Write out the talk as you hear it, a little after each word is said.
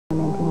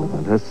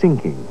and her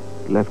sinking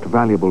left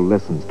valuable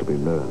lessons to be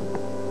learned.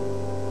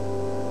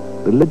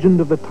 The legend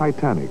of the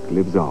Titanic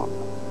lives on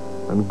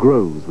and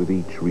grows with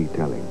each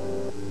retelling.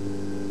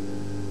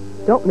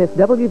 Don't miss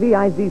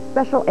WVIZ's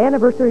special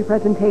anniversary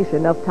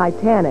presentation of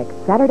Titanic,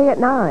 Saturday at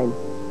 9.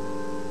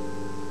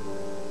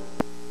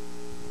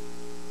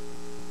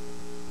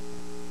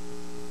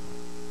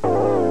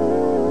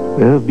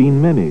 There have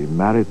been many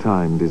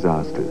maritime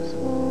disasters,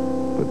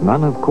 but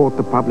none have caught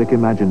the public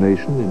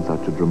imagination in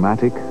such a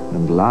dramatic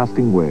and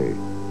lasting way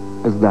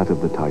as that of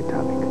the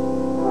Titanic.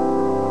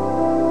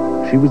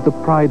 She was the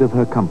pride of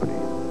her company,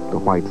 the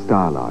White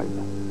Star Line.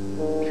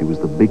 She was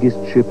the biggest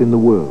ship in the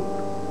world.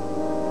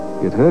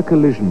 Yet her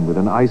collision with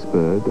an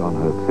iceberg on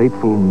her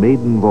fateful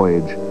maiden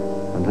voyage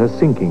and her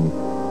sinking,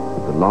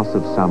 with the loss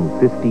of some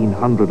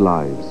 1,500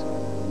 lives,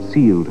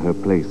 sealed her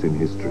place in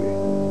history.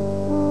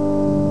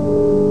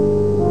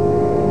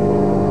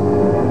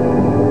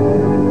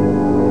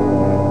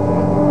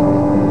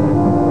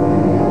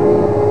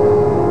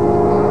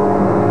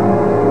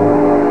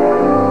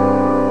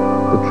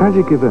 The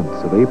tragic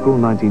events of April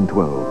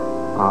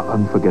 1912 are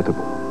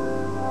unforgettable.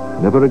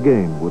 Never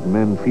again would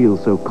men feel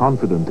so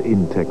confident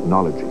in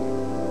technology.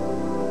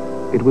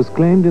 It was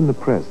claimed in the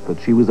press that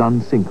she was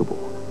unsinkable,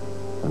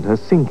 and her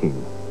sinking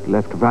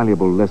left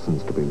valuable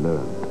lessons to be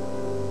learned.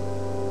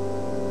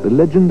 The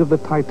legend of the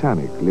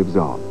Titanic lives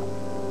on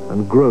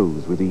and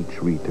grows with each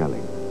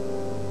retelling.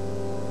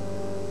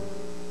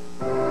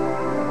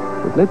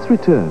 But let's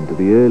return to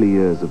the early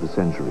years of the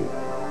century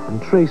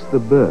and trace the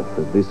birth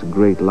of this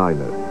great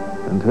liner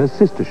and her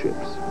sister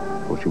ships,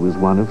 for she was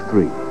one of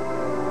three.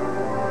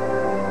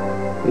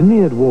 In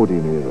the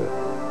Edwardian era,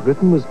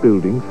 Britain was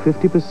building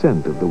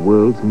 50% of the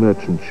world's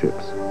merchant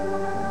ships.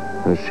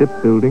 Her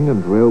shipbuilding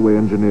and railway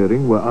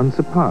engineering were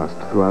unsurpassed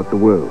throughout the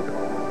world,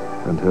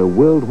 and her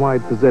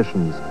worldwide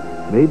possessions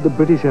made the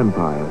British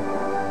Empire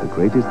the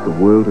greatest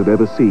the world had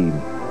ever seen,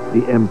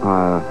 the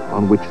empire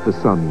on which the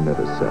sun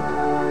never set.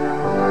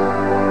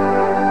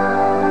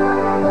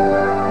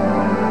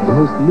 The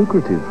most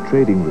lucrative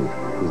trading route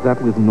was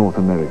that with North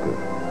America,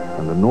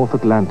 and the North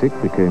Atlantic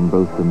became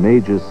both the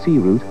major sea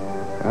route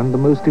and the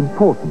most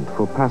important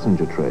for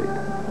passenger trade.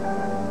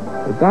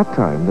 At that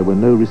time, there were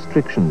no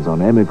restrictions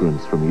on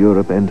emigrants from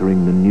Europe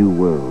entering the New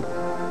World,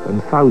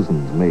 and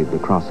thousands made the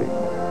crossing.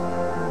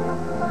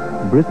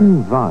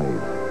 Britain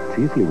vied,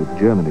 chiefly with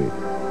Germany,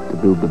 to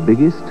build the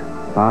biggest,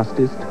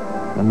 fastest,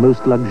 and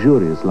most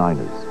luxurious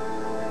liners,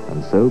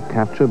 and so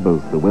capture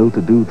both the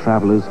well-to-do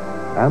travelers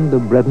and the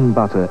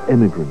bread-and-butter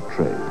emigrant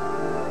trade.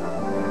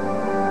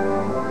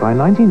 By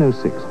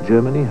 1906,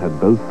 Germany had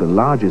both the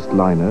largest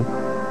liner,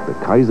 the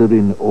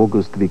Kaiserin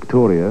August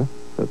Victoria,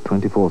 at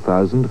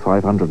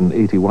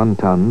 24,581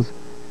 tons,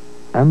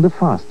 and the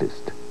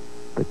fastest,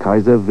 the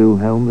Kaiser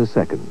Wilhelm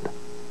II,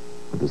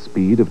 with a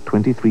speed of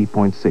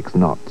 23.6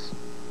 knots.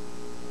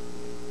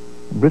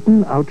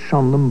 Britain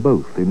outshone them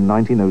both in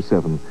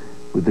 1907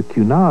 with the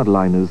Cunard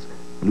liners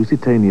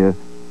Lusitania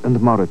and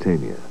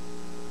Mauretania,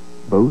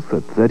 both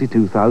at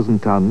 32,000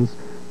 tons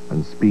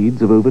and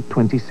speeds of over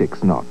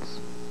 26 knots.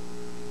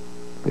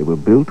 They were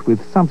built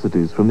with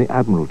subsidies from the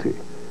Admiralty,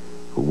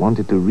 who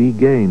wanted to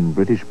regain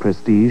British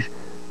prestige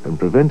and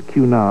prevent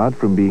Cunard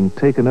from being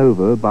taken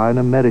over by an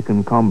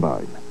American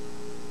combine,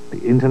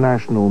 the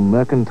International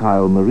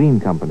Mercantile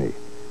Marine Company,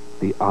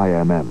 the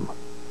IMM.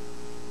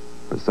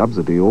 The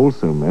subsidy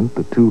also meant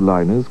the two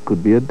liners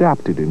could be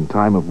adapted in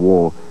time of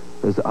war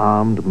as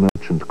armed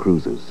merchant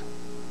cruisers.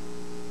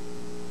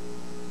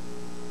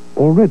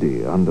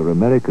 Already under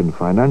American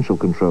financial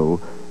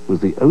control was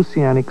the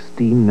Oceanic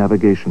Steam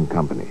Navigation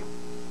Company,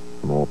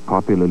 more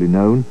popularly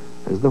known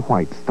as the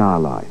White Star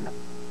Line.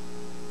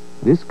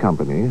 This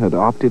company had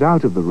opted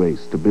out of the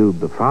race to build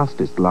the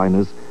fastest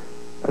liners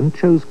and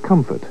chose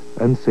comfort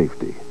and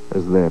safety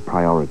as their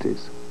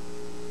priorities.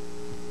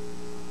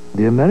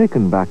 The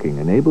American backing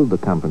enabled the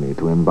company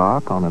to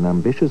embark on an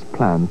ambitious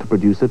plan to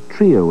produce a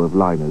trio of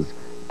liners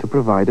to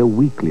provide a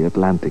weekly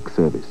Atlantic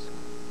service.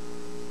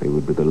 They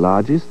would be the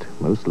largest,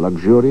 most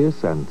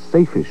luxurious and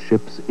safest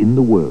ships in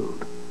the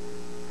world,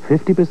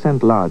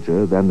 50%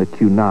 larger than the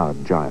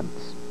Cunard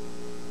giants.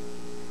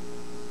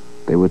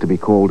 They were to be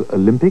called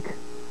Olympic,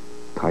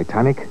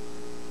 Titanic,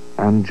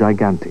 and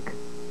Gigantic,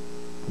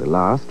 the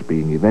last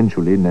being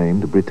eventually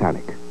named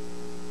Britannic.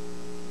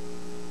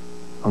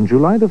 On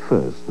July the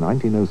 1st,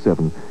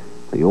 1907,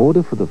 the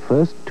order for the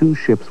first two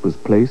ships was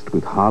placed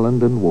with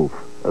Harland and Wolff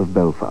of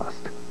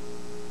Belfast.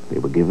 They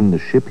were given the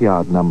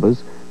shipyard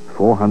numbers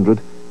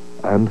 400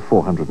 and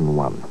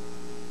 401.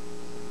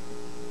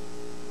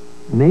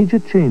 Major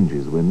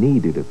changes were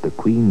needed at the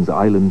Queen's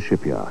Island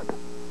shipyard.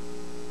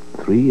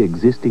 3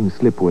 existing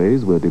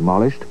slipways were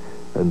demolished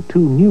and 2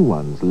 new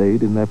ones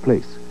laid in their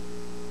place.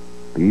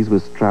 These were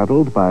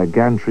straddled by a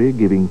gantry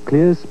giving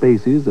clear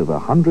spaces of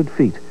 100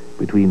 feet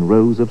between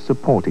rows of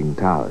supporting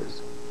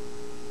towers.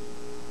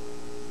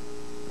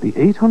 The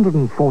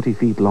 840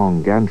 feet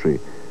long gantry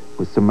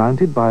was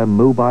surmounted by a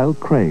mobile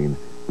crane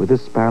with a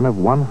span of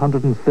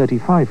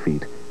 135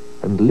 feet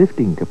and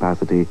lifting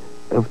capacity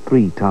of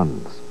 3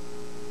 tons.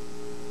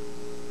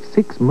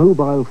 6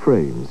 mobile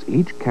frames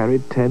each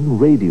carried 10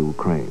 radial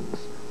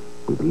cranes,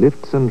 with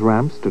lifts and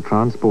ramps to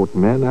transport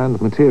men and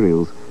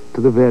materials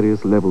to the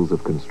various levels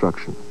of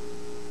construction.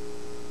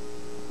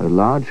 A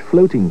large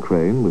floating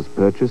crane was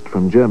purchased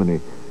from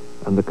Germany,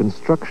 and the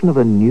construction of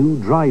a new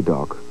dry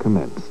dock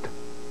commenced.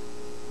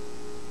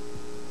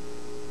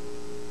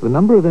 The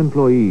number of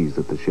employees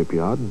at the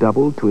shipyard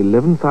doubled to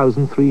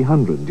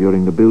 11,300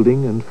 during the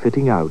building and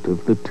fitting out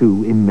of the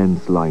 2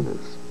 immense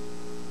liners.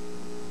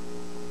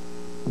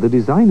 The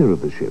designer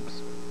of the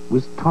ships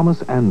was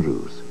Thomas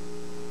Andrews.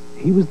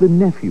 He was the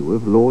nephew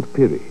of Lord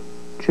Pirrie,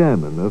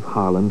 chairman of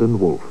Harland and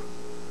Wolff,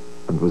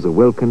 and was a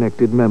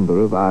well-connected member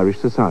of Irish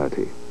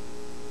society.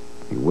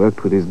 He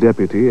worked with his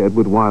deputy,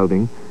 Edward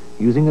Wilding,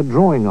 using a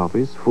drawing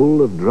office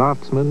full of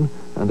draftsmen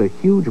and a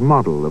huge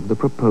model of the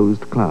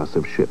proposed class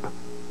of ship.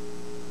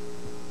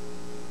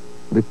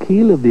 The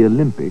keel of the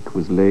Olympic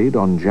was laid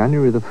on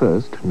January the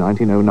 1st,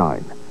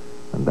 1909,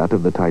 and that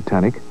of the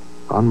Titanic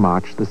on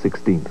March the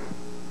 16th.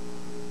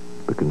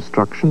 The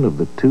construction of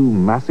the 2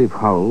 massive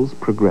hulls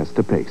progressed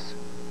apace.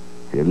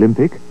 The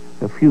Olympic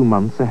a few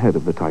months ahead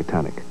of the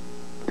Titanic,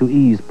 to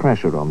ease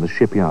pressure on the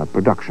shipyard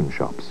production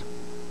shops.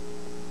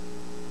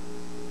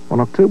 On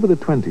October the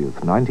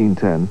 20th,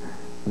 1910,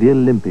 the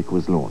Olympic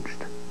was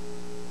launched.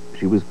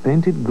 She was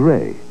painted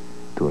grey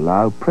to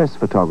allow press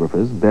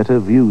photographers better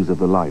views of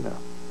the liner,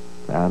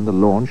 and the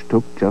launch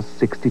took just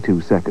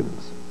 62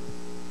 seconds.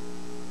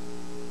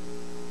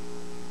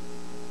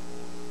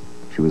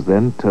 She was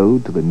then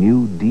towed to the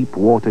new deep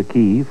water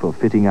quay for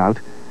fitting out,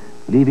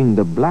 leaving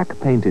the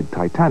black-painted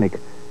Titanic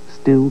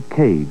still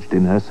caged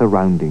in her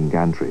surrounding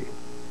gantry.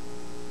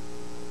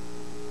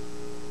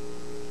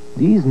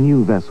 These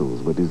new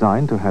vessels were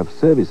designed to have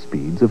service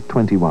speeds of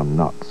 21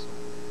 knots.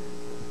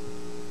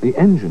 The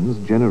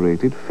engines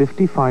generated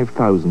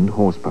 55,000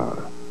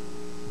 horsepower.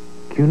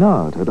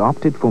 Cunard had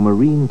opted for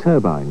marine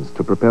turbines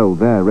to propel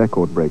their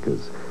record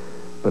breakers,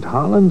 but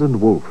Harland and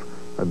Wolff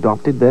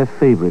adopted their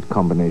favorite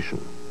combination: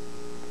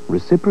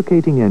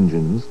 reciprocating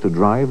engines to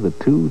drive the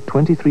 2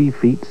 23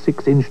 feet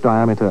 6-inch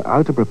diameter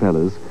outer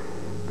propellers,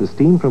 the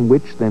steam from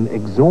which then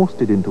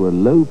exhausted into a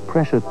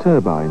low-pressure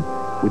turbine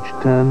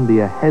which turned the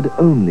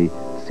ahead-only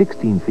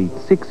 16 feet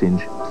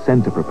 6-inch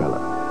center propeller,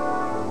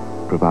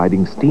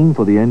 providing steam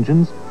for the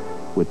engines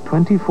with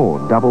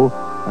 24 double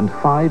and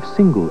 5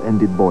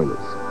 single-ended boilers,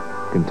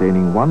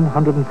 containing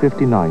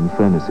 159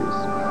 furnaces.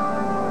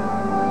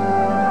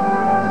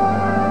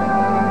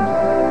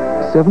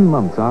 7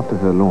 months after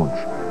her launch,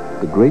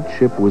 the great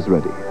ship was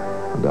ready,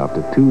 and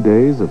after 2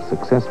 days of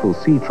successful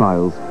sea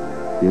trials,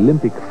 the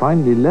Olympic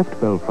finally left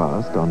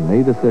Belfast on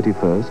May the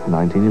 31st,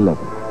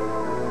 1911.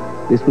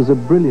 This was a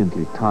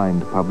brilliantly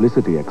timed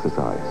publicity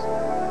exercise,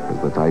 as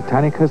the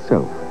Titanic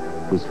herself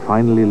was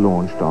finally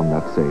launched on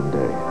that same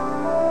day.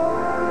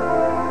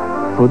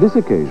 For this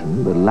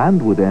occasion, the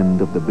landward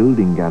end of the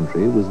building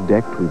gantry was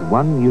decked with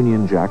 1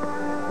 Union Jack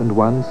and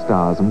 1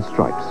 Stars and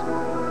Stripes,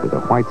 with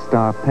a white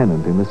star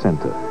pennant in the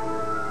center,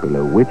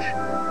 below which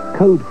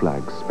code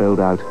flags spelled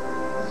out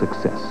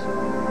 "Success."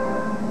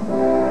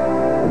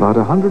 About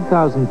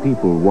 100,000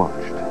 people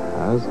watched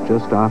as,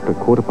 just after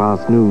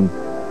noon,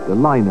 the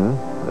liner,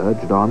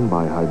 urged on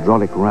by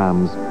hydraulic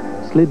rams,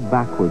 slid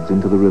backwards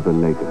into the River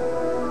Lagan.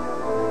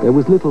 There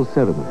was little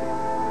ceremony,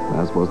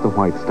 as was the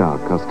White Star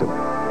custom.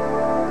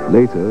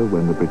 Later,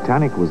 when the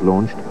Britannic was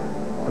launched,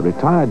 a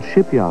retired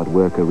shipyard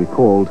worker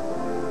recalled,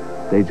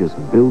 "They just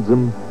builds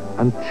them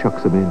and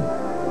chucks them in."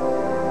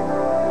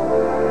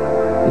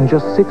 In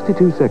just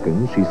 62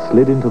 seconds, she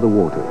slid into the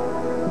water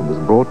and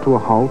was brought to a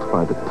halt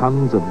by the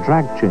tons of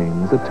drag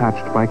chains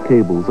attached by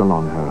cables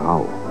along her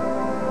hull.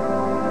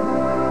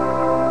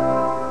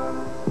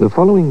 The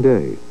following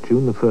day,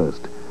 June the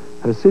 1st,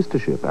 her sister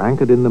ship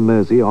anchored in the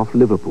Mersey off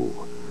Liverpool,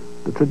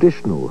 the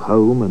traditional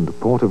home and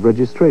port of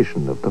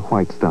registration of the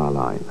White Star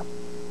Line.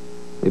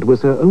 It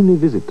was her only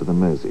visit to the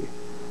Mersey,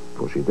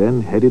 for she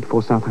then headed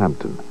for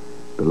Southampton,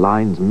 the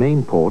line's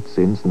main port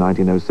since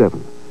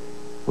 1907,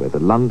 where the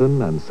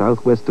London and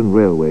South Western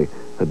Railway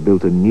had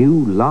built a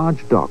new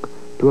large dock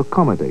to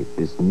accommodate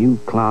this new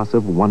class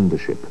of wonder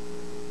ship,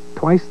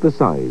 twice the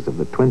size of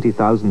the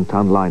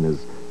 20,000-ton liners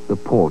the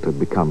port had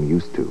become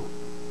used to.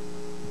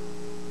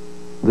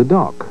 The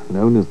dock,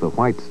 known as the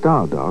White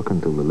Star Dock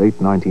until the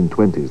late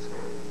 1920s,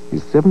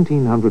 is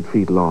 1,700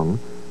 feet long,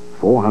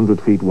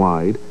 400 feet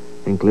wide,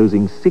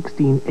 enclosing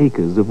 16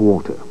 acres of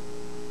water.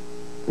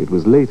 It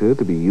was later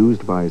to be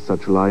used by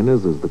such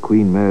liners as the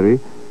Queen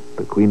Mary,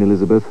 the Queen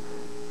Elizabeth,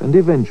 and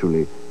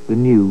eventually the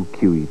new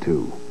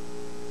QE2.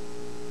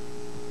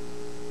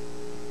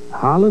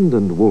 Harland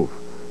and Wolff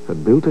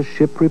had built a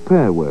ship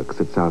repair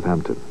works at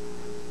Southampton,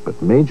 but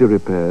major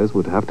repairs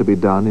would have to be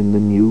done in the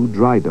new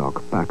dry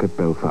dock back at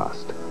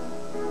Belfast.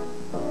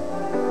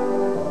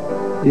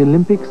 The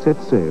Olympic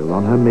set sail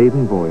on her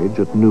maiden voyage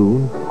at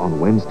noon on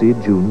Wednesday,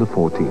 June the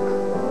 14th.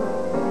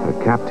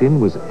 Her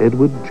captain was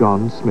Edward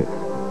John Smith,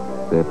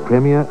 their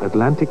premier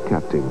Atlantic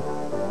captain,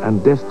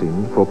 and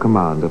destined for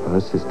command of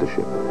her sister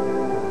ship.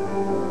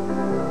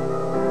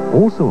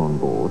 Also on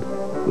board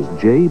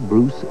was J.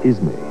 Bruce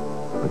Ismay,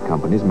 the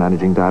company's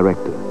managing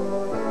director.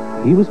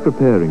 He was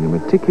preparing a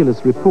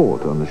meticulous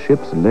report on the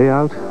ship's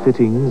layout,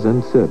 fittings,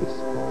 and service,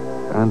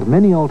 and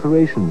many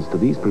alterations to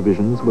these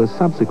provisions were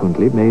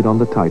subsequently made on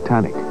the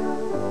Titanic.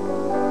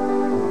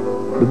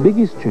 The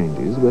biggest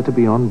changes were to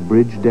be on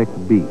Bridge Deck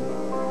B,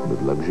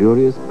 with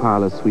luxurious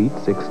parlor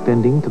suites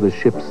extending to the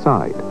ship's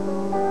side,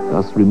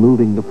 thus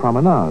removing the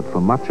promenade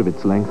for much of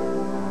its length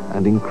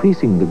and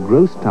increasing the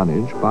gross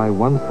tonnage by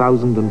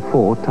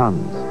 1,004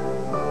 tons.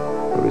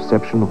 A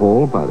reception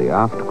hall by the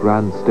aft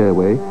grand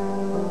stairway,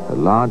 a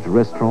large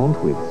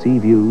restaurant with sea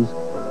views,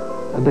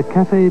 and a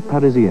café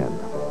parisien,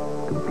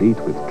 complete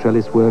with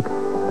trellis work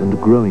and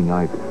growing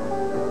ivy.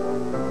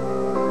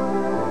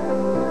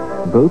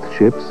 Both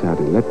ships had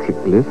electric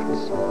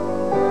lifts,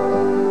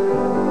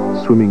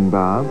 swimming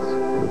baths,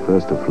 the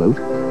first afloat,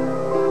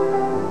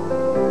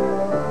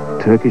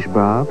 Turkish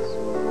baths,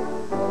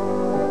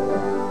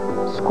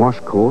 squash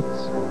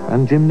courts,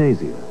 and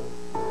gymnasia.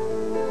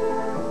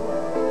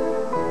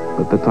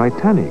 But the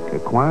Titanic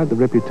acquired the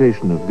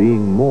reputation of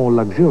being more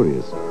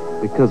luxurious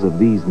because of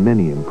these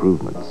many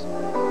improvements.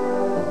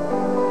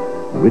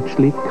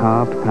 Richly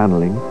carved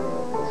paneling,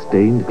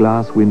 stained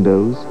glass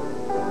windows,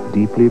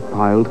 deeply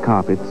piled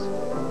carpets,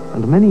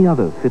 and many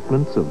other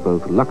fitments of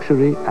both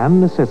luxury and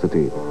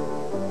necessity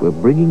were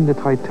bringing the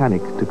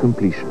Titanic to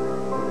completion.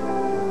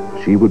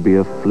 She would be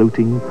a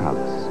floating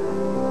palace.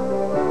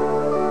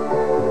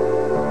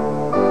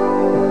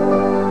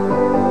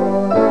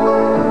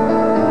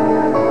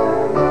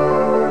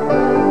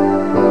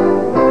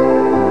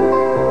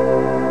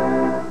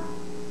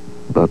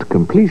 But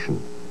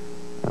completion,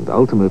 and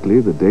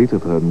ultimately the date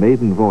of her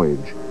maiden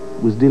voyage,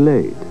 was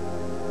delayed,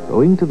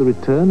 owing to the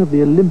return of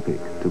the Olympic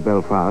to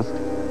Belfast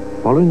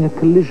following a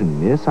collision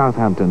near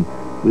Southampton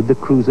with the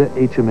cruiser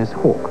HMS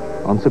Hawke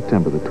on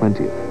September the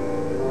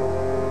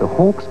 20th. The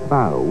Hawke's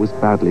bow was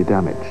badly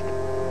damaged.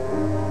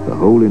 The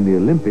hole in the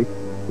Olympic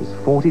was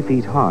 40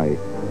 feet high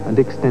and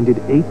extended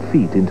 8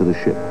 feet into the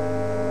ship.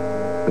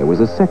 There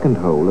was a second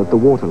hole at the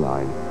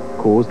waterline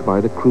caused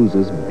by the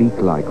cruiser's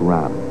beak-like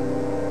ram.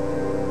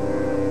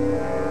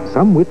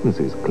 Some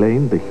witnesses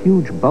claimed the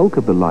huge bulk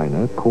of the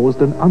liner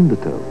caused an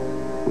undertow,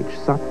 which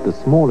sucked the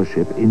smaller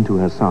ship into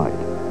her side.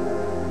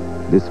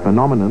 This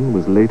phenomenon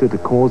was later to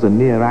cause a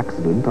near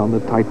accident on the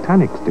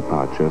Titanic's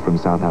departure from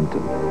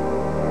Southampton.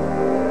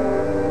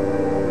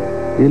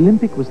 The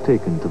Olympic was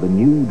taken to the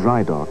new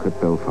dry dock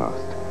at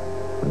Belfast,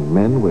 and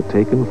men were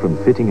taken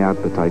from fitting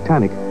out the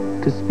Titanic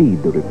to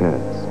speed the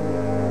repairs.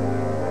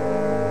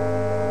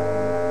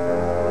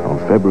 On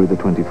February the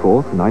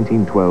 24th,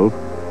 1912,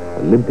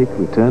 Olympic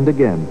returned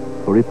again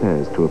for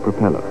repairs to a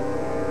propeller.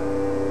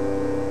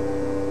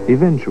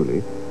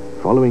 Eventually,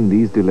 following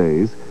these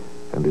delays,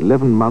 and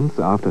 11 months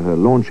after her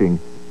launching,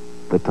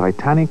 the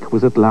Titanic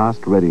was at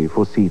last ready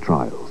for sea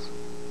trials.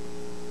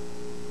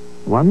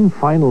 One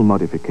final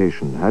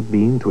modification had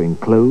been to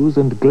enclose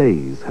and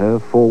glaze her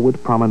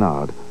forward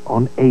promenade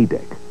on A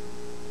deck.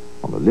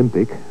 On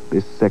Olympic,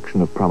 this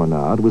section of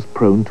promenade was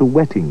prone to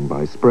wetting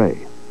by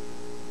spray.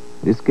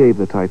 This gave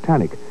the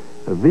Titanic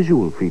a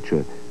visual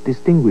feature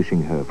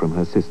distinguishing her from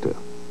her sister.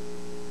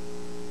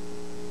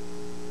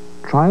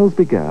 Trials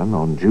began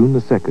on June the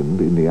 2nd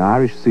in the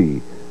Irish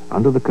Sea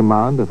under the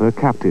command of her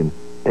captain,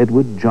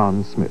 Edward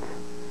John Smith,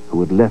 who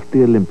had left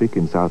the Olympic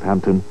in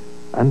Southampton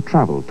and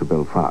travelled to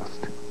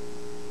Belfast.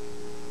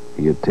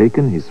 He had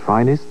taken his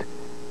finest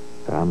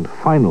and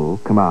final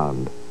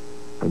command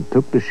and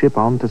took the ship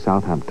on to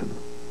Southampton.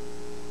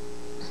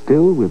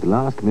 Still, with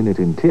last-minute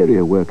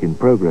interior work in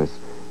progress,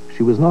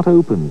 she was not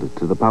opened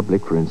to the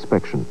public for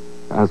inspection,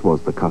 as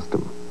was the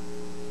custom.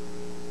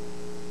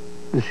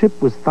 The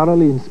ship was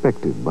thoroughly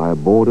inspected by a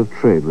Board of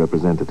Trade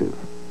representative.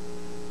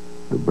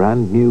 The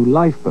brand new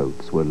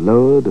lifeboats were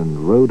lowered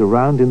and rowed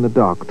around in the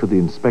dock to the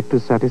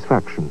inspector's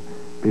satisfaction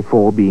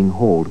before being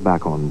hauled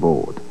back on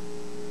board.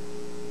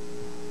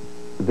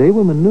 They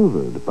were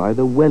maneuvered by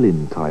the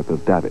Welin type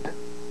of davit,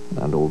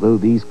 and although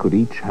these could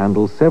each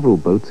handle several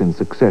boats in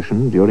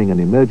succession during an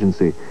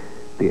emergency,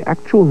 the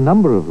actual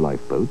number of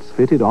lifeboats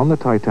fitted on the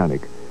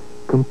Titanic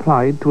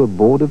complied to a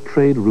Board of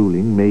Trade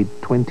ruling made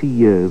 20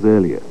 years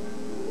earlier.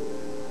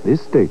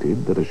 This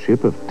stated that a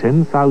ship of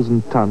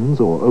 10,000 tons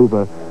or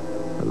over,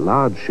 a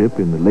large ship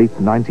in the late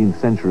 19th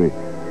century,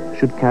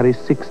 should carry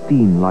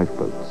 16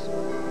 lifeboats.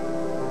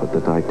 But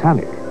the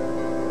Titanic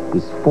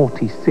was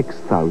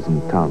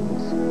 46,000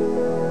 tons.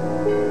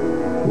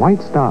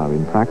 White Star,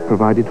 in fact,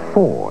 provided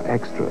 4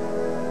 extra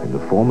in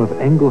the form of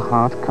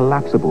Hart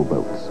collapsible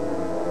boats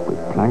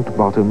with planked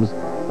bottoms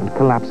and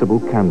collapsible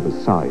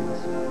canvas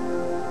sides.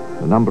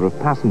 The number of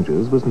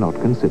passengers was not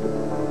considered,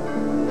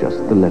 just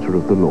the letter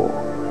of the law.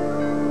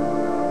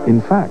 In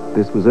fact,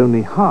 this was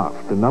only half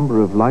the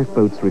number of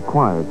lifeboats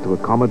required to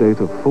accommodate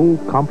a full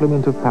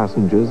complement of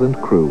passengers and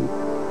crew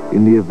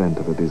in the event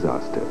of a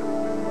disaster.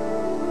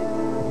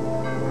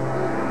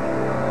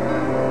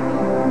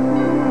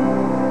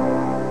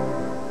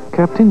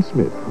 Captain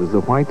Smith was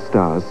the White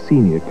Star's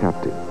senior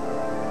captain.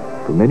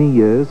 For many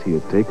years he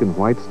had taken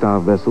White Star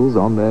vessels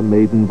on their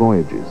maiden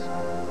voyages.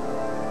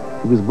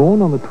 He was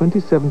born on the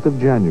 27th of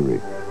January,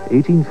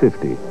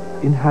 1850,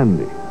 in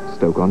Hanley,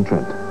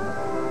 Stoke-on-Trent.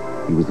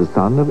 He was the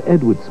son of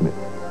Edward Smith,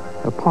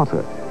 a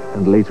potter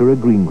and later a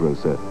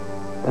greengrocer,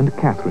 and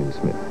Catherine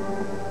Smith.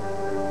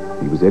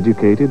 He was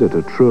educated at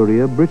a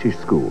Trurier British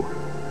school,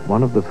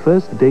 one of the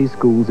first day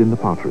schools in the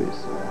potteries.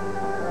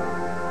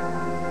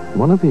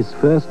 One of his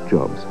first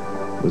jobs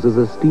was as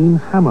a steam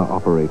hammer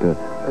operator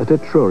at a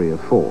Trurier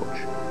forge,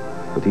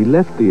 but he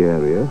left the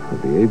area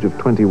at the age of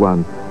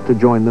 21 to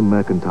join the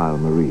mercantile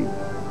marine.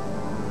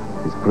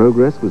 His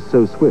progress was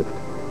so swift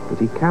that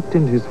he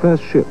captained his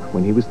first ship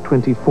when he was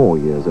 24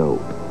 years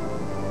old.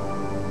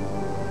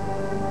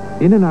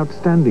 In an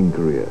outstanding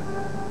career,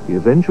 he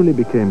eventually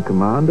became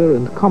commander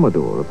and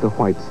commodore of the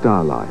White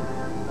Star Line.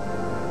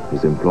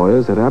 His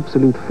employers had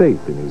absolute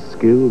faith in his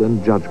skill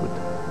and judgment.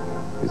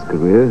 His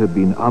career had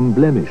been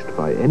unblemished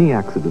by any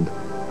accident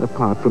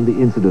apart from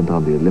the incident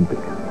on the Olympic.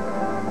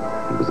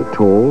 He was a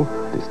tall,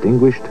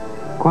 distinguished,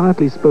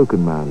 quietly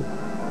spoken man,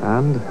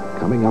 and,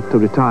 coming up to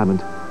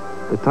retirement,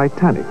 the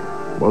Titanic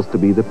was to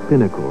be the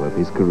pinnacle of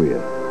his career.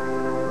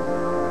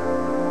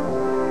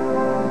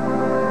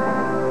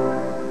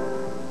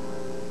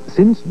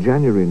 Since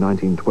January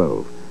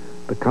 1912,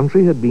 the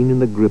country had been in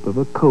the grip of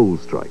a coal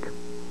strike,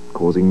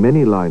 causing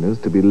many liners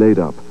to be laid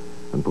up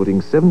and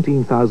putting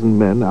 17,000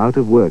 men out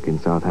of work in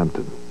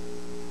Southampton.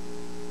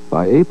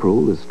 By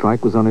April, the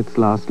strike was on its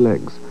last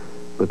legs,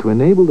 but to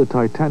enable the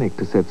Titanic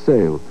to set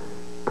sail,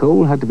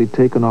 coal had to be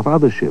taken off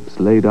other ships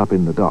laid up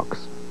in the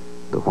docks,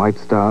 the White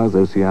Stars,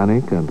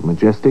 Oceanic and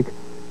Majestic,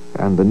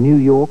 and the New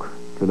York,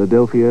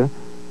 Philadelphia,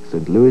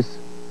 St. Louis,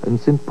 and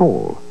St.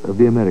 Paul of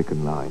the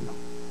American line.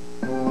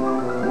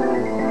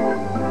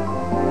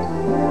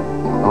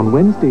 On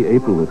Wednesday,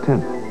 April the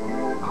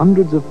 10th,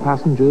 hundreds of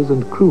passengers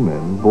and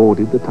crewmen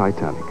boarded the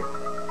Titanic.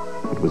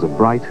 It was a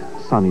bright,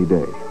 sunny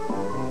day.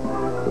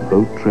 The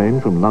boat train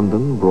from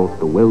London brought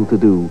the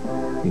well-to-do,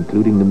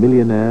 including the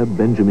millionaire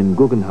Benjamin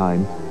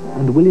Guggenheim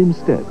and William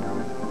Stead,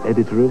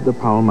 editor of the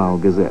Pall Mall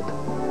Gazette,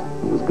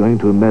 who was going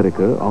to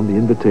America on the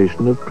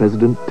invitation of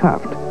President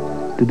Taft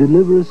to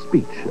deliver a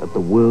speech at the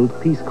World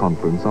Peace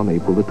Conference on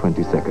April the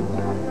 22nd.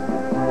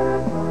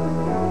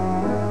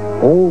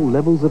 All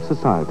levels of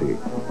society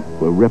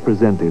were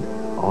represented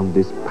on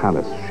this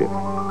palace ship.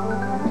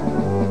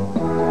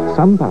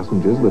 Some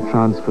passengers were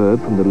transferred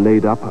from the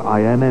laid-up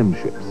IMM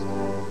ships.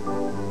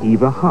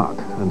 Eva Hart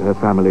and her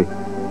family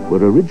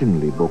were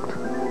originally booked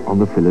on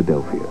the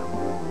Philadelphia.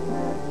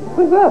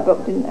 We were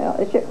booked in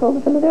a ship called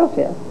the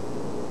Philadelphia.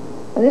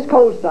 And this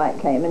coal strike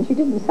came and she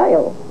didn't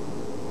sail.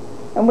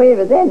 And we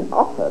were then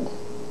offered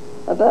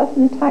a berth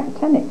in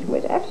Titanic,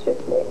 which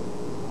absolutely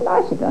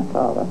delighted my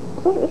father.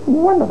 I thought it was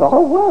wonderful. The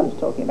whole world was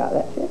talking about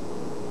that ship.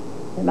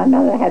 And my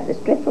mother had this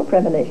dreadful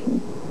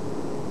premonition.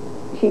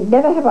 She'd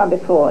never had one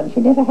before and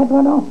she never had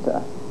one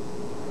after.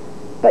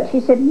 But she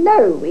said,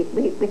 no, we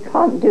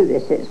can't do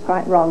this. It's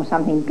quite wrong.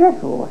 Something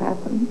dreadful will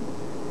happen.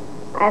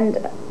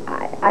 And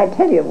I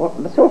tell you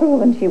what the sort of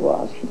woman she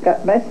was. She'd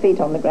got both feet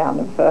on the ground,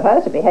 and for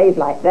her to behave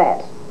like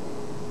that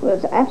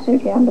was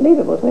absolutely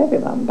unbelievable to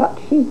everyone. But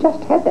she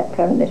just had that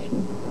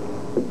premonition.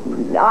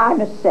 I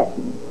was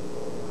certain.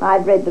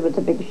 I'd read there was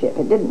a big ship.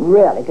 It didn't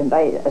really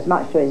convey as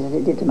much to us as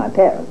it did to my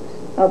parents,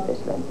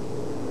 obviously.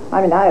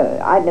 I mean,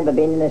 I'd never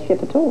been in a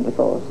ship at all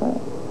before,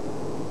 so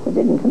it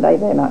didn't convey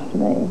very much to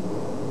me.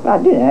 But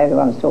I do know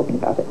everyone was talking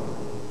about it.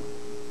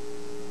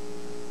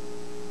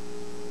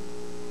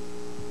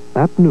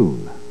 At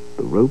noon,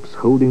 the ropes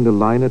holding the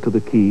liner to the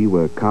quay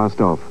were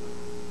cast off,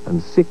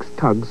 and 6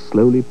 tugs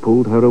slowly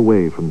pulled her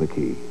away from the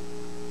quay.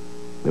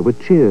 There were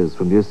cheers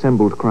from the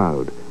assembled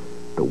crowd,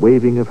 the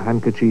waving of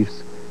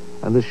handkerchiefs,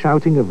 and the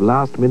shouting of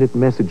last-minute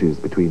messages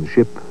between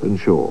ship and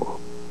shore.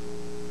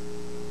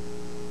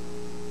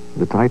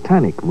 The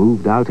Titanic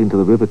moved out into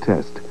the River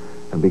Test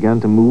and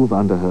began to move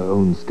under her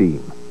own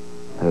steam,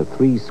 her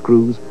 3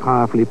 screws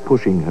powerfully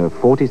pushing her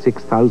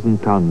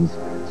 46,000 tons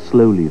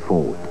slowly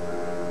forward.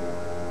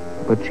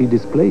 But she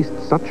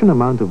displaced such an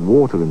amount of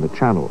water in the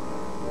channel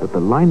that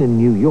the liner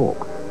New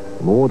York,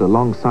 moored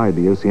alongside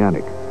the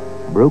Oceanic,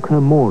 broke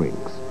her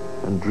moorings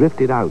and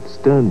drifted out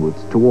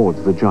sternwards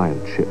towards the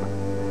giant ship.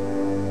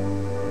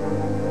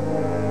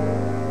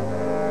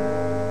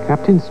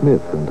 Captain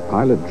Smith and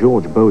pilot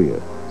George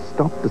Bowyer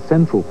stopped the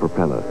central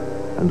propeller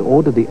and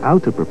ordered the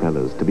outer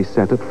propellers to be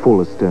set at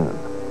full astern.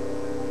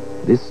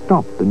 This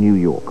stopped the New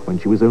York when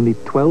she was only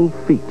 12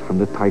 feet from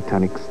the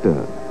Titanic's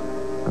stern,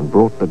 and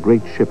brought the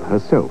great ship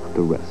herself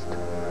to rest.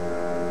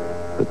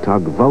 The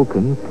tug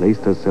Vulcan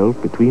placed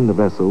herself between the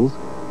vessels,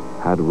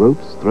 had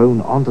ropes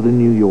thrown onto the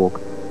New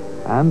York,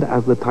 and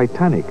as the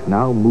Titanic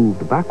now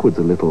moved backwards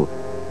a little,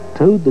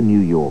 towed the New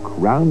York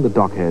round the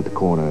dockhead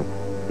corner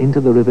into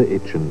the River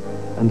Itchen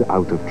and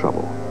out of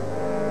trouble.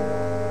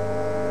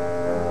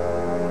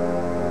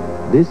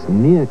 This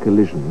near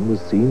collision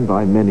was seen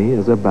by many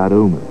as a bad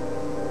omen,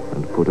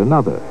 and put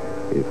another,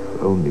 if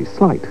only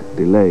slight,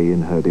 delay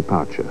in her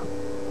departure.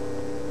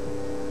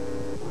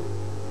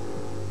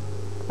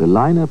 The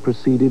liner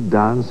proceeded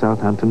down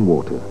Southampton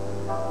water,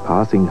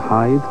 passing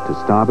Hythe to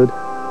starboard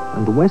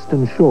and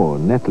Western Shore,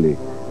 Netley,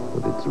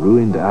 with its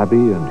ruined abbey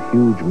and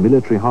huge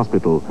military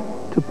hospital,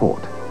 to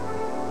port.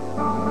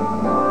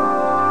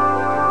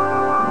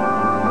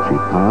 She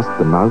passed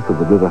the mouth of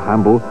the River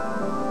Hamble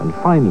and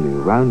finally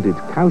rounded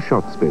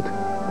Cowshot Spit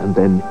and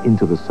then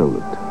into the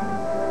Solent.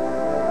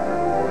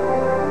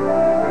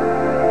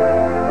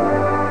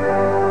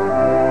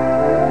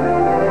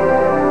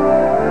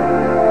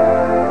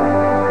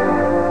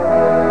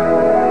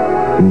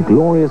 In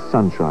glorious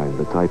sunshine,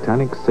 the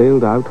Titanic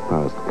sailed out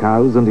past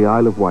Cowes and the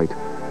Isle of Wight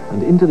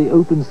and into the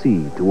open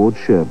sea towards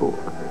Cherbourg,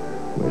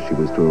 where she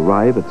was to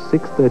arrive at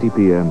 6:30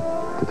 p.m.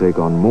 to take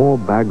on more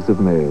bags of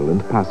mail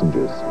and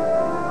passengers.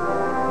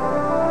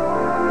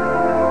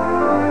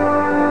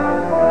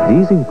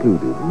 These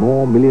included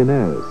more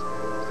millionaires,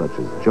 such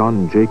as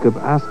John Jacob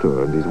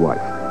Astor and his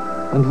wife,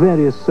 and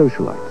various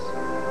socialites,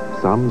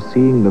 some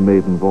seeing the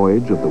maiden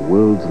voyage of the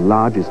world's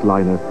largest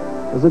liner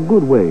as a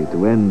good way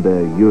to end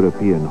their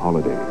European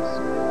holidays.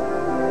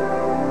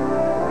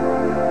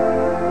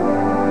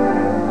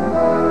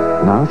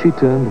 Now she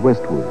turned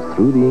westward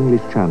through the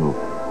English Channel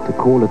to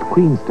call at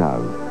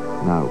Queenstown,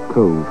 now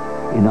Cove,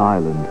 in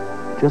Ireland,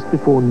 just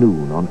before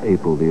noon on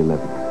April the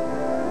 11th.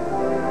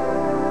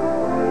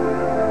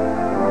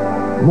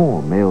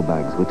 More mail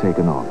bags were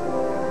taken on,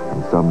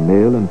 and some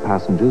mail and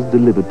passengers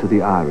delivered to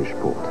the Irish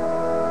port.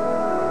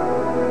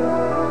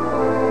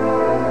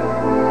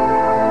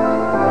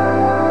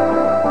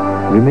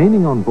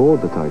 Remaining on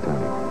board the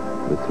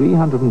Titanic were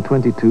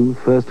 322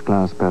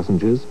 first-class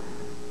passengers,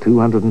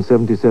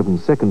 277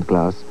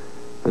 second-class,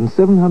 and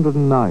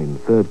 709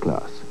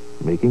 third-class,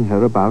 making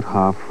her about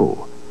half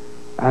full,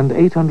 and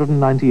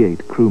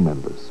 898 crew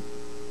members.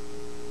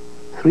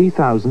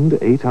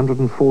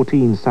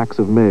 3,814 sacks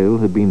of mail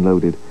had been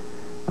loaded,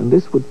 and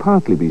this would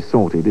partly be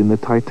sorted in the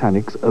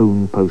Titanic's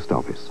own post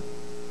office.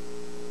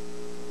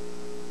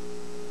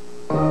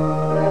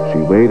 She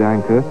weighed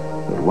anchor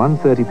at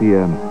 1:30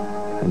 p.m.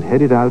 and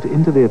headed out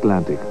into the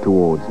Atlantic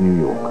towards New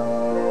York.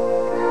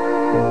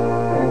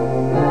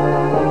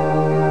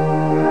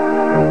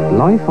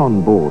 Life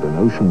on board an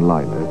ocean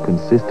liner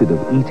consisted of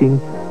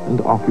eating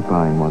and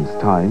occupying one's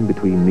time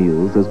between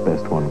meals as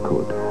best one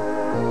could.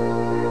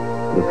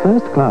 The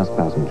first-class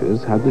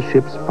passengers had the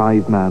ship's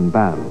 5-man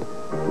band,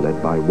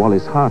 led by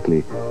Wallace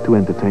Hartley, to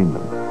entertain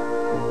them.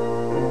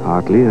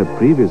 Hartley had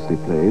previously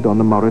played on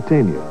the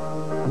Mauretania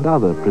and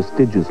other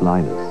prestigious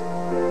liners.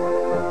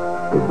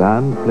 The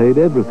band played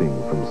everything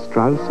from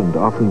Strauss and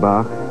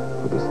Offenbach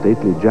for the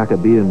stately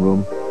Jacobean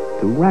room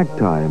to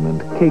ragtime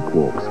and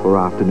cakewalks for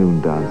afternoon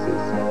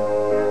dances.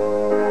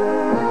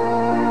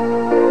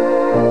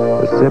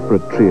 A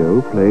separate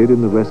trio played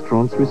in the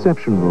restaurant's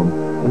reception room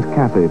and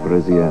Café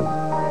Parisienne.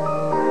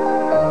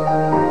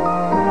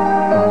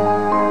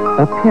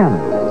 A piano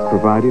was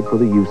provided for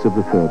the use of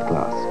the third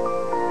class,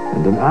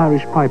 and an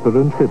Irish piper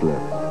and fiddler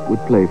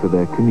would play for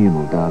their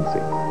communal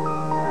dancing.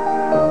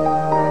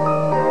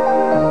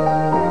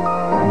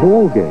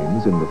 Ball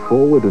games in the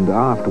forward and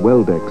aft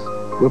well decks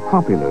were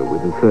popular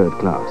with the third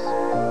class.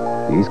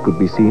 These could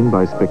be seen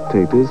by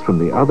spectators from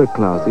the other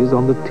classes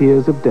on the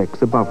tiers of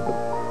decks above them.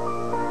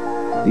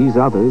 These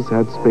others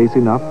had space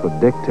enough for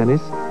deck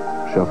tennis,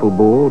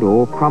 shuffleboard,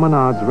 or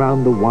promenades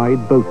round the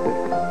wide boat deck.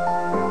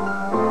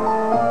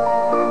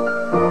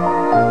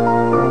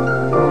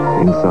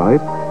 Inside,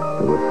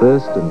 there were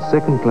first and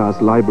second class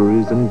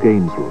libraries and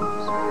games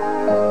rooms.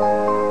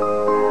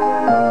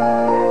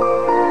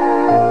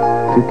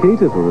 To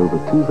cater for over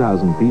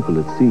 2,000 people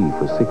at sea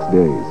for 6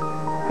 days,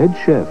 head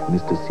chef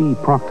Mr. C.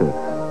 Proctor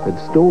had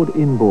stored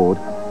inboard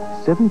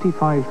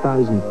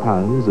 75,000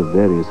 pounds of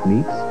various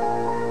meats,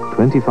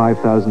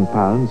 25,000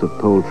 pounds of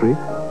poultry,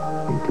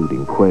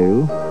 including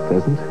quail,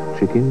 pheasant,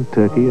 chicken,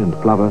 turkey, and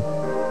plover,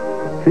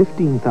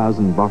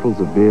 15,000 bottles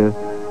of beer,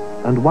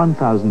 and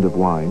 1,000 of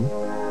wine,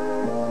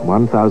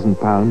 1,000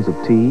 pounds of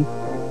tea,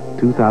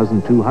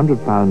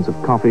 2,200 pounds of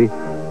coffee,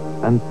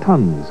 and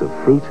tons of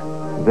fruit,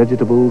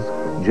 vegetables,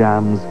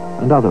 jams,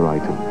 and other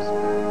items.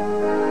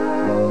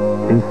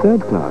 In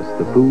third class,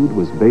 the food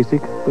was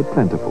basic but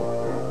plentiful.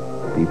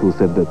 People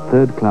said that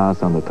third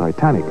class on the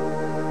Titanic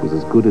was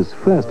as good as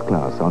first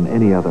class on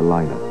any other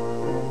liner.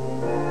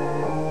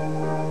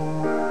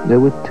 There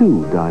were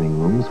 2 dining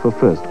rooms for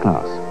first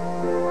class,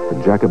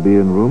 the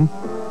Jacobean room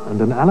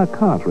and an a la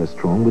carte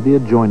restaurant with the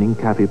adjoining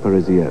Café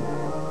Parisienne,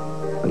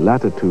 the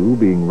latter 2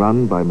 being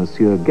run by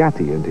Monsieur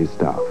Gatti and his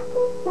staff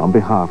on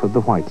behalf of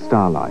the White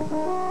Star Line.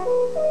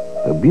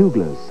 The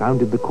buglers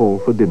sounded the call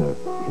for dinner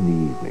in the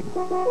evening.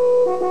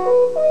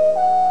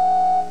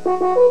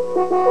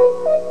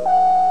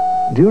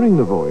 During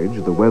the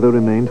voyage, the weather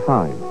remained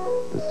fine,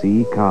 the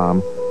sea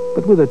calm,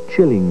 but with a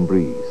chilling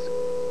breeze.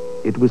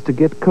 It was to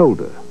get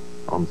colder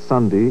on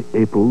Sunday,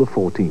 April the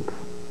 14th.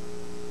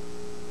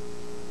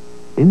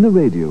 In the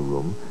radio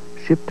room,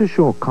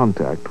 ship-to-shore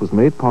contact was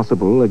made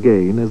possible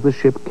again as the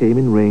ship came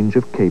in range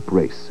of Cape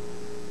Race,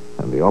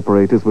 and the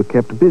operators were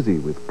kept busy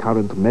with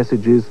current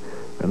messages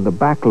and the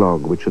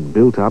backlog which had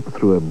built up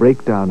through a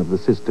breakdown of the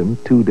system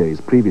 2 days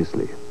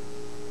previously.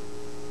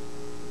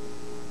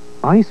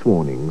 Ice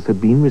warnings had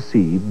been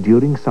received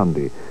during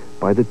Sunday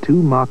by the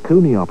two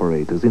Marconi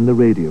operators in the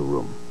radio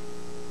room,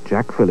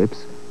 Jack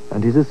Phillips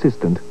and his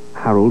assistant,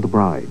 Harold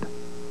Bride.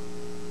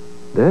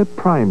 Their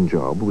prime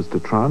job was to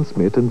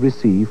transmit and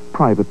receive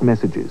private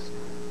messages,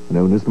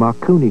 known as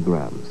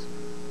Marconigrams,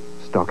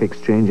 stock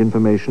exchange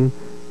information,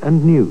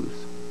 and news,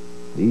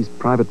 these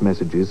private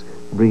messages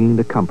bringing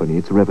the company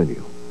its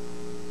revenue.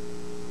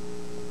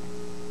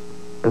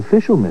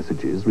 Official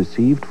messages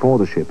received for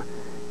the ship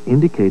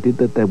indicated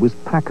that there was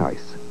pack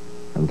ice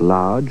and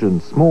large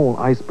and small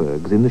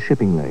icebergs in the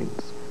shipping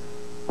lanes,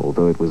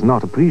 although it was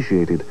not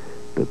appreciated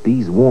that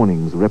these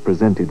warnings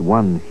represented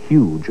one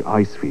huge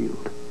ice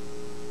field.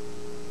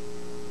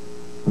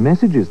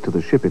 Messages to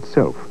the ship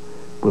itself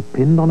were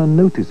pinned on a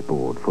notice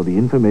board for the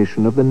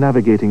information of the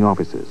navigating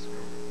officers,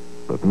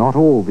 but not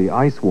all the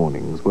ice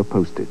warnings were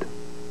posted.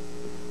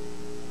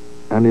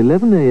 An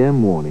 11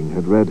 a.m. warning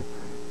had read,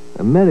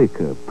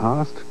 "America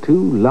passed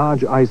two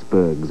large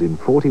icebergs in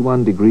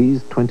 41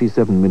 degrees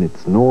 27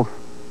 minutes north,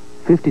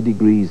 50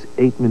 degrees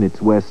 8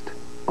 minutes west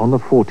on the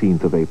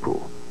 14th of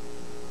April.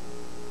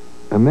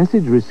 A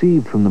message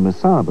received from the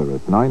Mesaba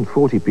at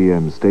 9:40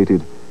 p.m.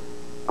 stated,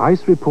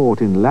 "Ice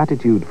report in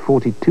latitude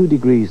 42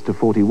 degrees to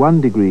 41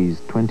 degrees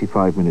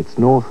 25 minutes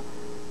north,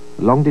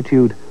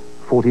 longitude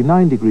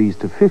 49 degrees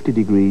to 50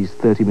 degrees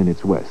 30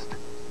 minutes west.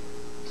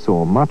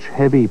 Saw much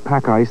heavy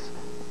pack ice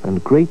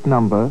and great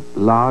number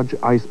large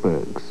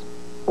icebergs.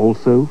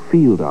 Also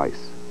field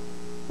ice.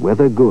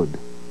 Weather good.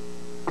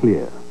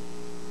 Clear."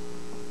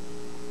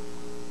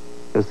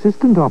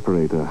 Assistant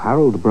operator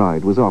Harold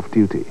Bride was off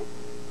duty,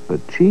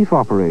 but chief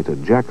operator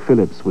Jack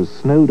Phillips was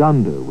snowed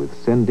under with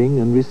sending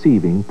and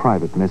receiving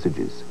private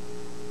messages.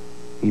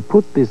 He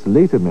put this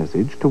later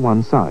message to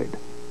one side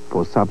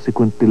for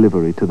subsequent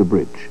delivery to the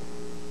bridge.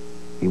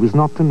 He was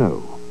not to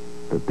know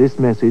that this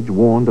message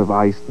warned of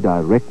ice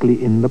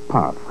directly in the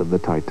path of the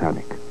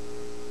Titanic.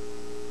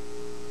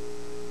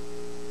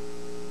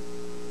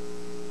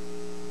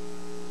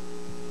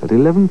 At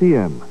 11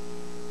 p.m.,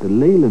 the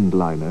Leyland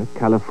liner,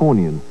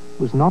 Californian,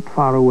 was not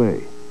far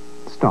away,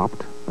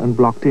 stopped and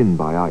blocked in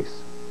by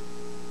ice.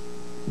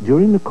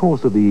 During the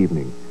course of the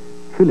evening,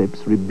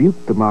 Phillips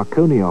rebuked the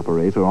Marconi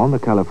operator on the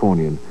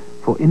Californian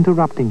for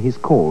interrupting his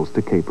calls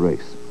to Cape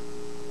Race.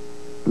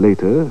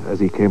 Later, as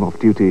he came off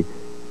duty,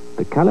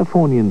 the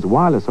Californian's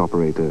wireless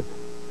operator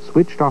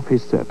switched off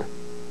his set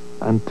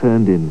and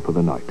turned in for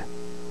the night.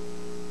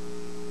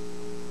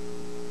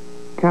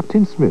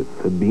 Captain Smith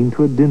had been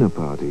to a dinner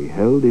party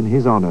held in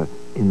his honor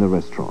in the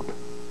restaurant.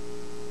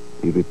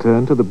 He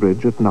returned to the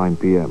bridge at 9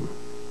 p.m.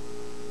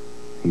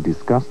 He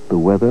discussed the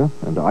weather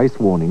and ice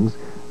warnings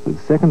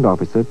with Second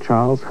Officer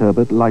Charles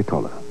Herbert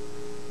Lightoller.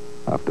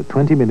 After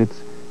 20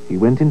 minutes, he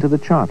went into the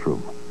chart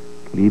room,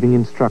 leaving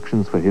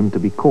instructions for him to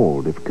be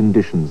called if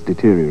conditions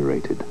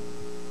deteriorated.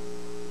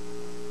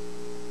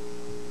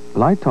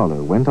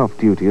 Lightoller went off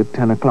duty at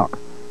 10 o'clock,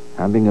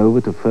 handing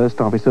over to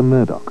First Officer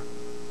Murdoch.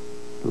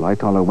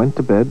 Lightoller went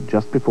to bed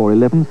just before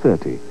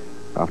 11:30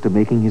 after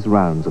making his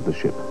rounds of the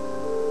ship.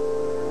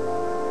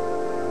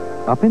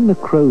 Up in the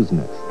crow's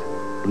nest,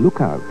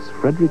 lookouts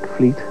Frederick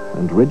Fleet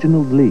and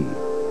Reginald Lee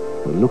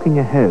were looking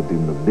ahead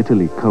in the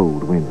bitterly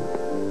cold wind.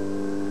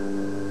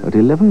 At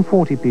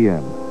 11:40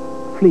 p.m.,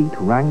 Fleet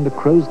rang the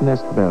crow's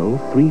nest bell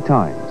 3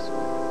 times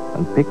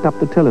and picked up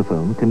the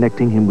telephone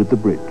connecting him with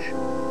the bridge.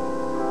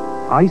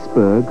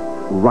 "Iceberg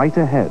right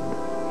ahead,"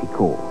 he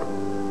called.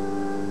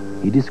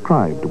 He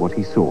described what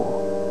he saw.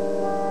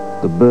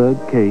 The berg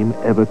came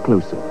ever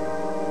closer.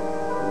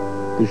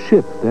 The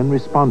ship then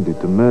responded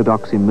to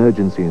Murdoch's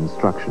emergency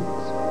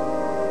instructions.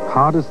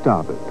 Hard a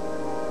starboard,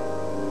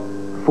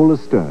 full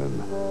astern,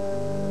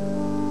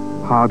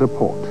 hard a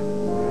port.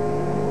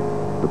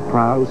 The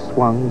prow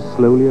swung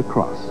slowly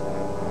across,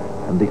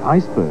 and the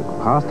iceberg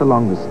passed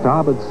along the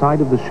starboard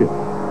side of the ship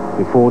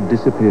before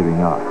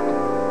disappearing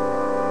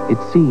aft. It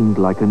seemed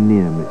like a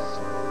near miss.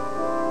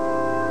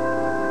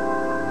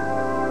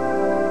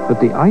 But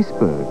the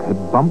iceberg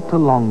had bumped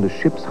along the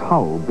ship's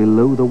hull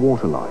below the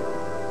waterline,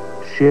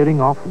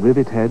 shearing off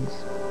rivet heads,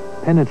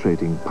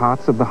 penetrating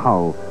parts of the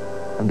hull,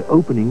 and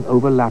opening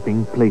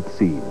overlapping plate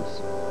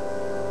seams.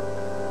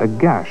 A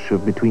gash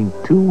of between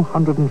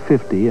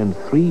 250 and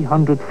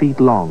 300 feet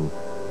long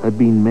had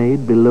been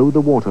made below the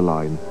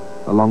waterline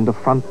along the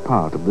front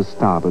part of the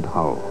starboard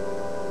hull.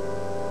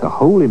 The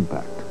whole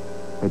impact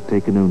had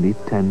taken only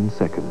 10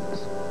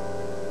 seconds.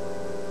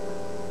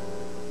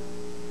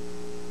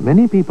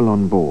 Many people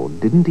on board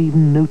didn't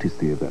even notice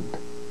the event.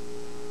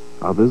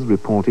 Others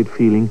reported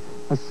feeling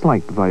a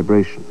slight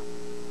vibration.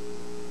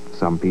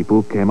 Some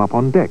people came up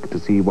on deck to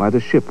see why the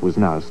ship was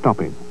now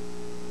stopping.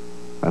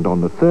 And on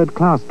the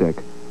third-class deck,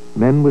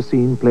 men were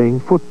seen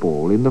playing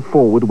football in the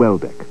forward well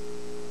deck,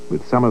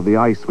 with some of the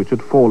ice which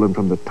had fallen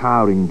from the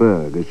towering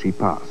berg as she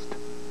passed.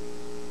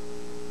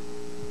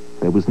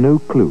 There was no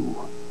clue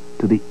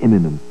to the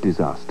imminent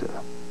disaster.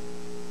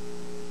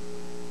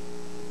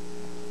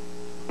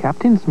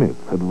 Captain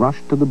Smith had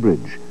rushed to the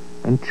bridge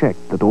and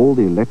checked that all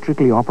the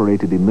electrically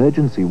operated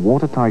emergency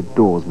watertight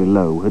doors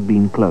below had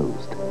been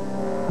closed,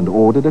 and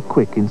ordered a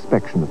quick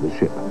inspection of the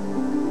ship.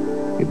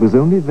 It was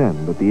only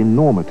then that the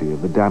enormity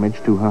of the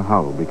damage to her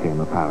hull became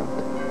apparent.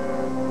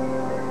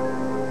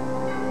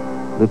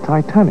 The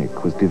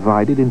Titanic was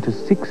divided into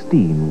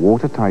 16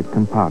 watertight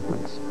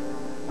compartments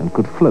and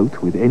could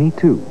float with any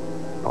two,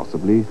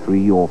 possibly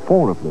 3 or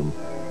 4 of them,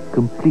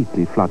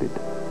 completely flooded.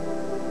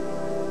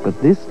 But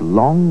this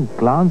long,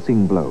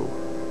 glancing blow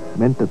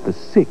meant that the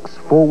 6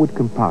 forward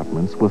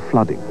compartments were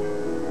flooding.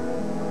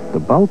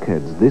 The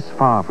bulkheads this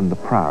far from the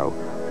prow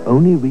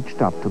only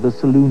reached up to the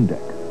saloon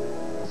deck,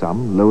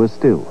 some lower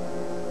still,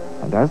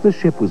 and as the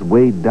ship was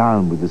weighed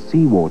down with the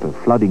seawater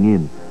flooding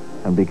in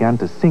and began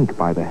to sink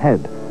by the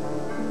head,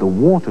 the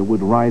water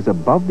would rise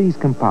above these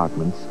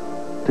compartments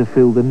to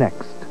fill the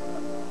next,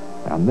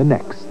 and the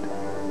next,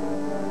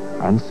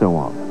 and so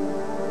on.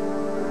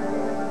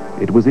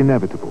 It was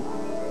inevitable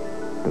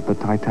that the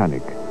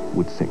Titanic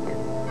would sink.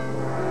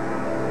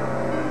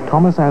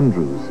 Thomas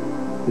Andrews,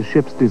 the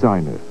ship's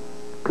designer,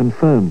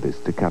 confirmed this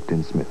to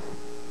Captain Smith.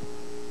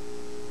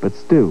 But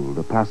still,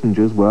 the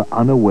passengers were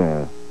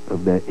unaware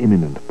of their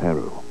imminent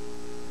peril.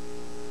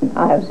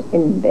 I was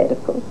in bed,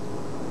 of course.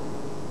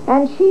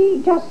 And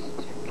she just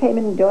came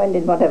and joined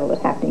in whatever was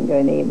happening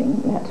during the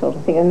evening, that sort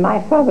of thing. And my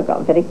father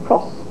got very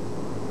cross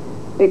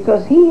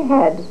because he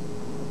had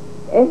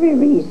every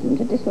reason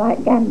to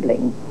dislike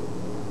gambling.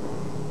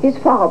 His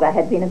father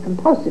had been a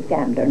compulsive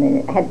gambler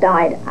and had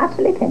died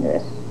utterly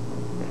penniless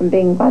from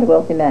being quite a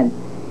wealthy man.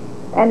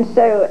 And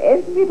so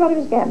everybody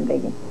was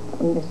gambling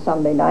on this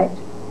Sunday night.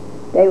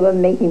 They were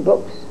making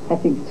books, I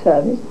think,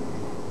 service,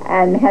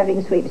 and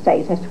having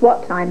sweepstakes as to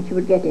what time she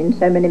would get in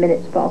so many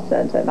minutes past so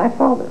and so. My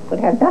father would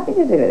have nothing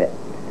to do with it.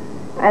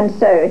 And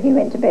so he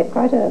went to bed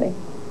quite early,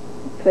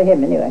 for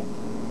him anyway.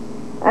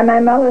 And my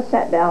mother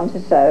sat down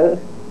to sew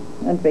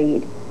and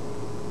read,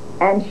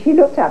 and she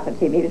looked up at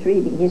him. He was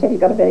reading. He said he'd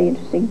got a very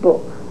interesting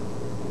book.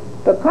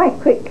 But quite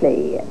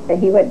quickly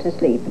he went to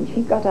sleep, and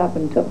she got up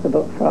and took the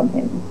book from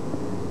him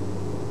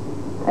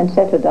and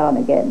settled down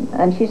again.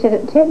 And she said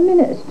at 10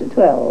 minutes to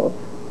 12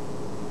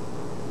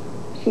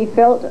 she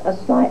felt a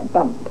slight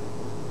bump.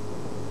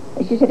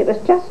 And she said it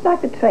was just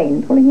like a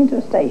train pulling into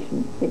a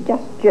station. It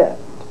just jerked.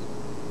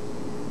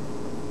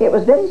 It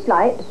was very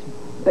slight,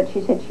 but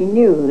she said she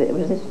knew that it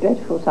was this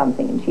dreadful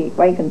something, and she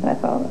wakened my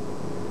father.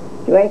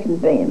 She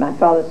wakened me, and my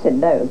father said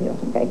no, he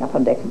wasn't going up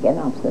on deck again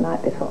after the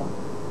night before.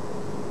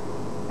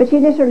 But she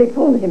literally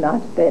pulled him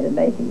out of bed and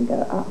made him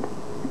go up.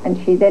 And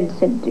she then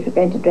said she was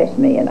going to dress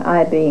me, and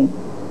I, being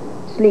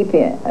sleepy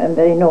and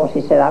very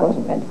naughty, said I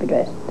wasn't going to be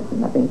dressed. There's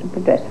nothing to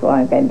be dressed for,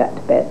 I'm going back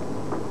to bed.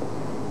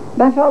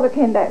 My father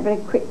came back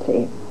very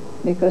quickly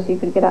because he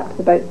could get up to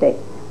the boat deck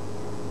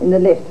in the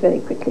lift very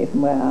quickly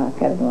from where our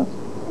cabin was.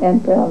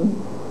 And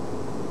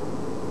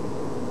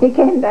he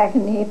came back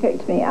and he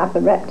picked me up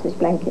and wrapped his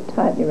blanket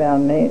tightly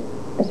round me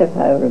as if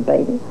I were a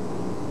baby.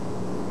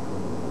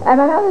 And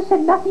my mother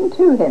said nothing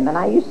to him, and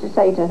I used to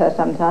say to her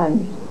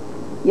sometimes,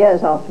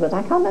 years afterwards,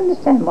 I can't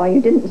understand why you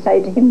didn't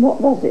say to him,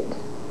 what was it?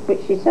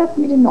 Which she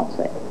certainly did not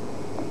say.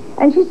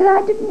 And she said,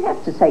 I didn't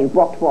have to say,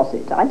 what was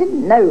it? I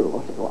didn't know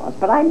what it was,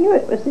 but I knew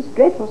it was this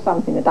dreadful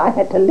something that I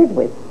had to live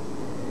with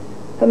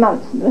for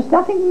months. There was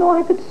nothing more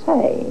I could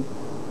say.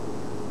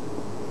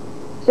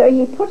 So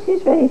he put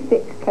his very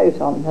thick coat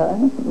on her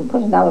and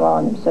put another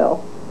one on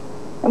himself.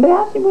 And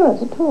without any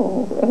words at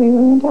all, we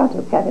went out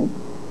of the cabin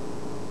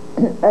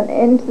and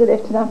into the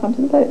lift and up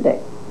onto the boat deck.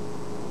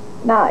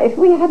 Now, if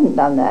we hadn't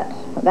done that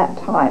at that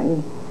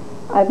time,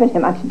 I very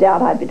much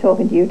doubt I'd be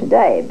talking to you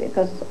today,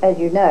 because, as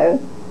you know,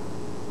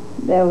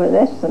 there was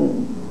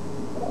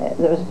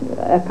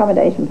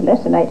accommodation for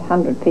less than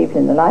 800 people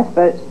in the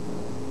lifeboats,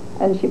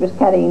 and she was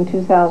carrying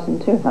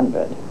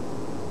 2,200.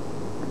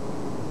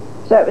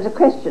 So it was a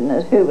question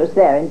as who was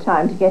there in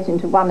time to get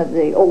into one of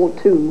the all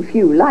too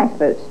few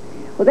lifeboats.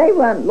 Well, they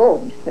weren't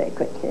launched very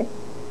quickly,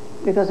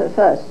 because at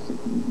first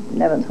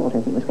no one thought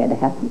anything was going to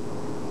happen.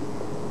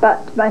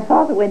 But my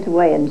father went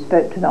away and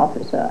spoke to an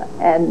officer,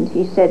 and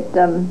he said,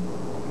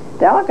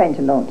 they are going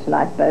to launch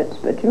lifeboats,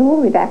 but you'll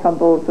all be back on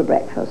board for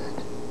breakfast.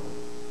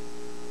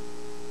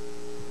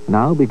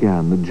 Now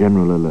began the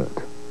general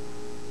alert.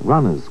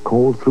 Runners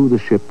called through the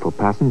ship for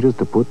passengers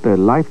to put their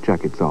life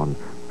jackets on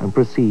and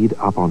proceed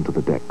up onto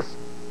the decks.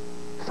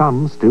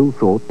 Some still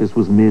thought this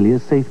was merely a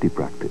safety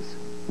practice,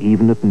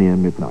 even at near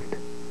midnight.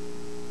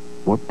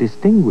 What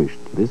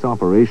distinguished this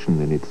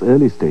operation in its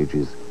early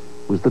stages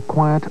was the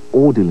quiet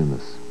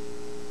orderliness,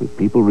 with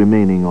people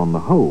remaining on the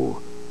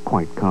whole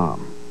quite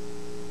calm.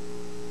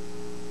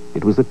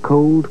 It was a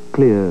cold,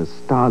 clear,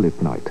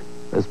 starlit night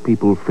as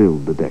people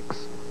filled the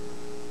decks,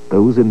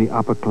 those in the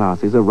upper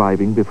classes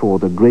arriving before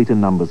the greater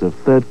numbers of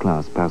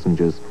third-class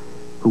passengers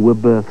who were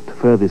berthed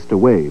furthest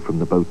away from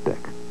the boat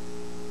deck.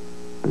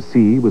 The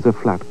sea was a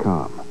flat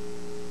calm,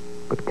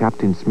 but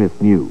Captain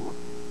Smith knew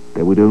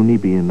there would only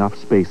be enough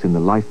space in the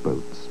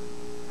lifeboats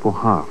for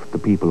half the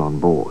people on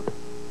board.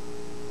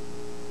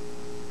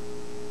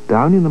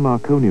 Down in the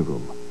Marconi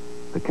room,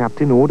 the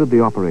captain ordered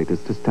the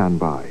operators to stand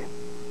by,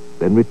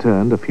 then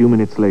returned a few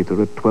minutes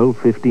later at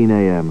 12:15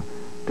 a.m.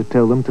 to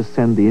tell them to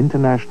send the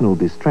international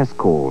distress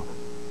call,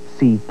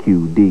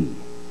 CQD.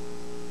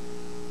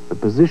 The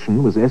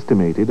position was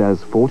estimated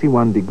as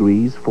 41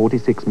 degrees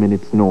 46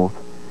 minutes north,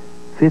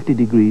 50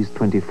 degrees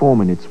 24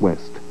 minutes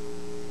west.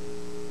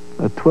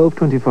 At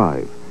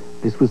 12:25,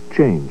 this was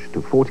changed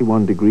to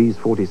 41 degrees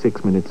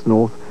 46 minutes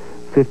north,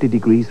 50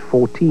 degrees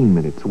 14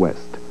 minutes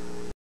west.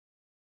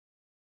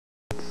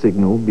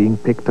 Signal being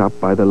picked up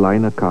by the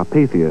liner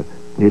Carpathia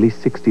nearly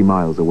 60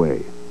 miles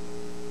away.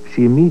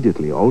 She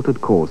immediately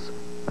altered course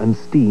and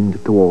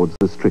steamed towards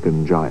the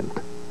stricken giant.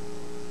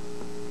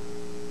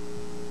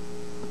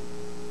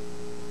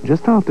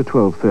 Just after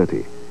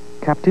 12:30,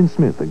 Captain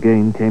Smith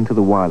again came to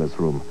the wireless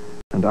room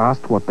and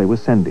asked what they were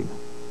sending.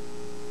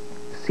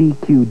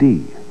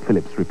 CQD,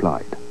 Phillips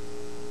replied.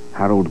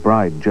 Harold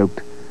Bride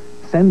joked,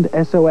 "Send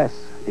SOS,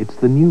 it's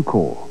the new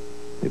call.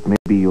 It may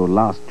be your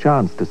last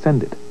chance to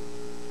send it."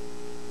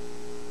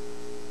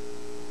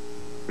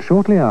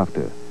 Shortly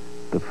after,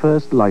 the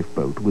first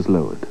lifeboat was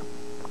lowered,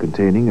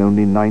 containing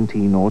only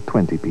 19 or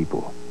 20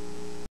 people.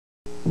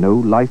 No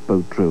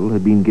lifeboat drill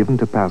had been given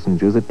to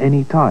passengers at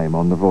any time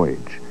on the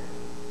voyage,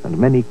 and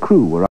many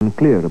crew were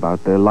unclear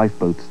about their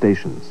lifeboat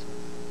stations.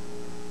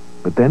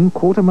 But then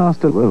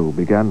Quartermaster Rowe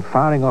began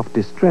firing off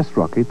distress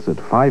rockets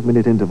at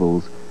 5-minute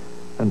intervals,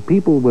 and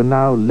people were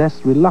now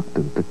less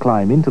reluctant to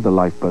climb into the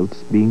lifeboats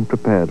being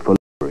prepared for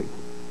lowering.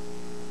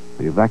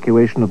 The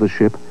evacuation of the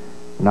ship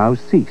now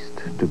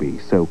ceased to be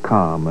so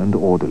calm and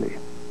orderly.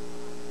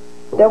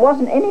 There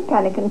wasn't any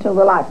panic until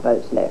the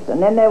lifeboats left,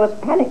 and then there was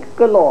panic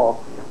galore.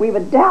 We were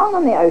down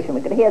on the ocean.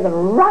 We could hear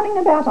them running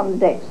about on the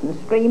decks and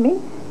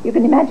screaming. You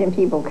can imagine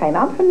people came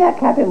up from their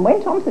cabin,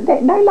 went onto the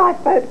deck, no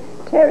lifeboat,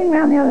 tearing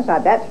around the other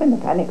side. That's when the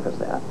panic was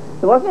there.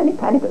 There wasn't any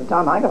panic at the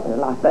time I got in the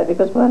lifeboat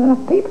because there weren't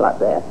enough people up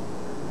there.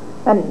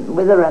 And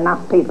there were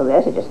enough people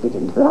there to just get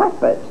into the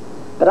lifeboats.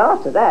 But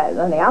after that,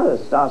 then the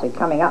others started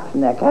coming up from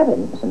their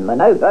cabins, and there were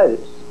no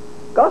boats.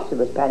 Gosh, there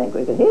was panic.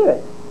 We could hear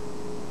it.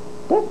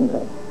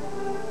 Definitely.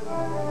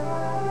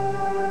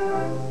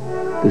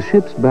 The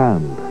ship's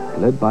band,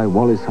 led by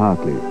Wallace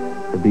Hartley,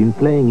 had been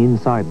playing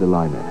inside the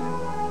liner.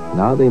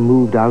 Now they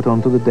moved out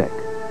onto the deck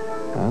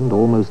and,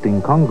 almost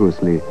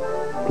incongruously,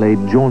 played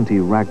jaunty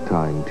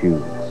ragtime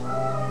tunes.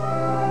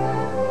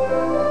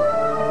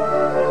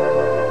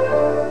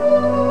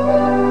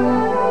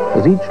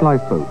 As each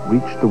lifeboat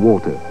reached the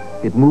water,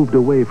 it moved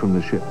away from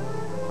the ship,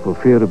 for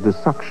fear of the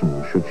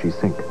suction should she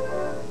sink.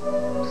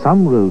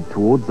 Some rowed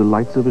towards the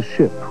lights of a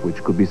ship,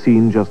 which could be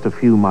seen just a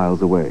few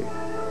miles away.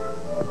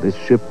 But this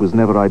ship was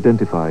never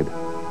identified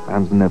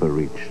and never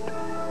reached.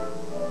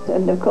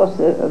 And of course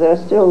there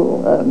are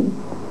still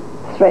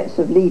threats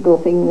of legal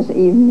things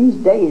even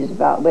these days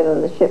about whether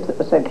the ship that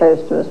was so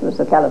close to us was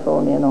the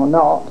Californian or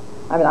not.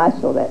 I mean, I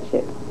saw that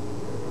ship.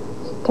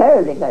 It's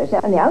terribly close.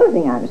 And the other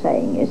thing I'm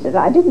saying is that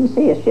I didn't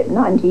see a ship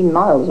 19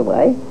 miles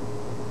away.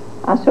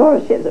 I saw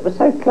a ship that was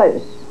so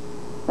close,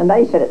 and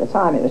they said at the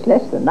time it was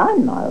less than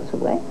 9 miles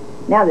away.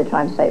 Now they're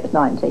trying to say it was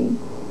 19.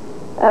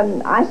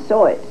 I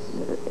saw it.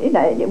 You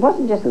know, it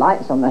wasn't just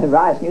lights on the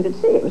horizon. You could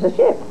see it was a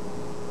ship.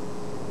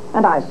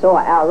 And I saw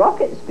our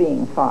rockets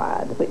being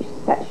fired, which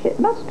that ship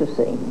must have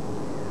seen.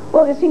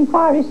 Well, this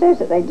inquiry says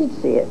that they did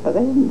see it, but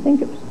they didn't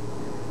think it was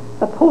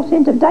a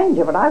portent of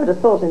danger. But I would have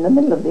thought in the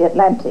middle of the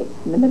Atlantic,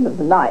 in the middle of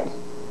the night,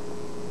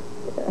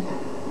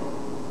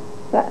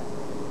 that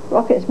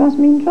rockets must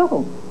mean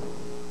trouble.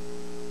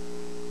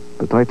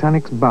 The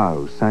Titanic's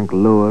bow sank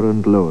lower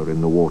and lower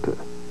in the water.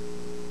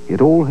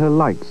 Yet all her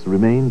lights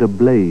remained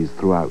ablaze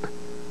throughout,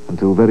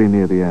 until very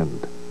near the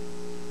end.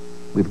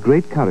 With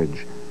great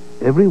courage,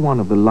 every one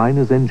of the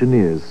liner's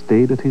engineers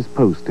stayed at his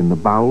post in the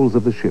bowels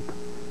of the ship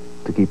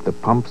to keep the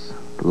pumps,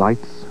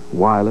 lights,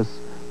 wireless,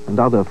 and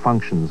other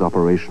functions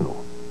operational.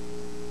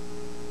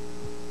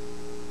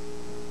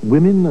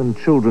 Women and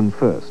children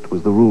first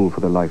was the rule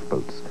for the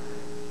lifeboats,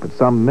 but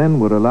some men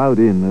were allowed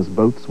in as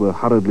boats were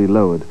hurriedly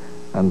lowered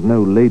and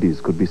no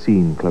ladies could be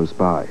seen close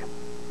by.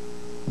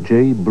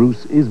 J.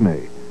 Bruce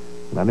Ismay,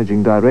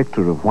 managing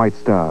director of White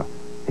Star,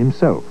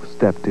 himself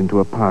stepped into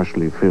a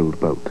partially filled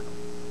boat.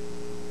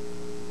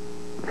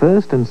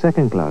 First and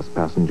second class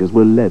passengers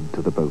were led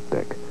to the boat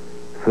deck.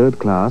 Third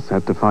class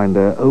had to find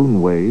their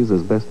own ways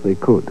as best they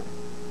could.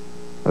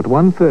 At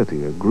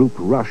 1:30, a group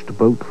rushed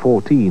boat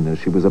 14 as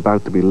she was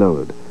about to be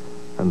lowered,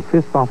 and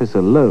Fifth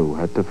Officer Lowe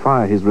had to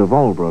fire his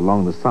revolver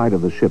along the side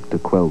of the ship to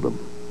quell them.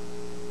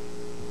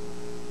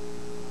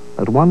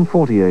 At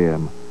 1:40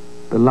 a.m.,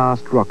 the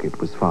last rocket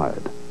was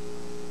fired.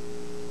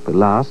 The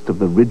last of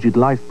the rigid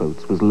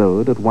lifeboats was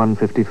lowered at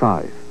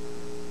 1:55.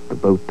 The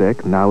boat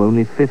deck now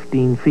only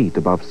 15 feet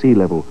above sea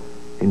level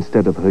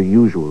instead of her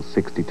usual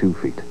 62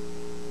 feet.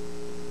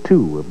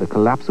 2 of the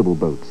collapsible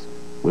boats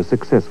were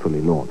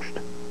successfully launched.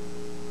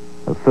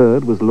 A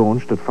third was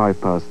launched at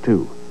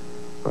 2:05,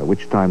 by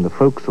which time the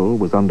forecastle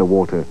was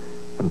underwater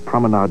and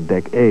promenade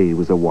deck A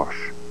was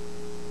awash.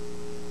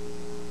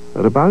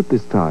 At about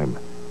this time,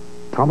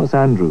 Thomas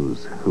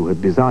Andrews, who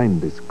had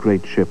designed this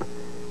great ship,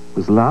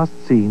 was last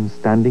seen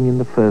standing in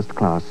the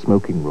first-class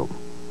smoking room.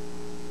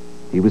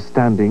 He was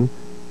standing,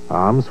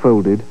 arms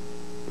folded,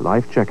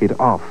 life jacket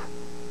off,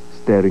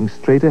 staring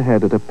straight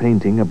ahead at a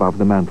painting above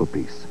the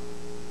mantelpiece.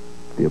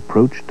 The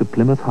Approach to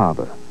Plymouth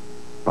Harbor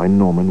by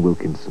Norman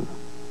Wilkinson.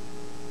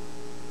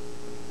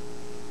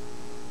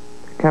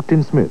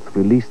 Captain Smith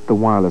released the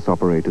wireless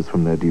operators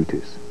from their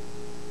duties,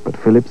 but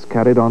Phillips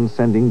carried on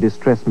sending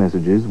distress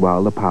messages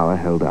while the power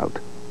held out.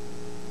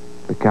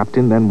 The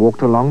captain then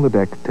walked along the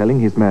deck telling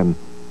his men,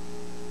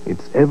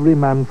 "It's every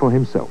man for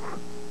himself."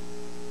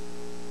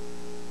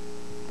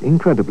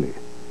 Incredibly,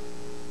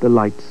 the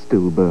lights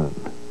still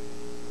burned.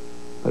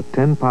 At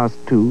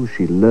 2:10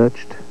 she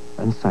lurched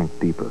and sank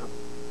deeper.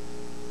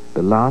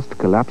 The last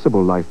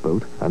collapsible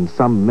lifeboat and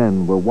some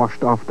men were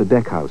washed off the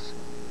deckhouse,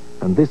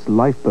 and this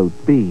lifeboat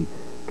B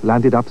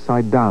landed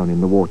upside down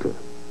in the water,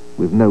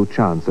 with no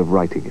chance of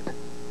righting it.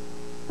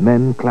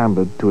 Men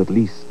clambered to at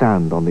least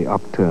stand on the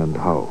upturned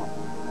hull.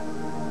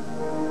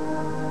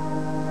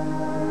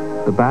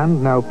 The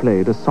band now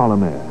played a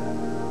solemn air.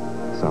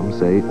 Some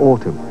say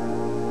autumn,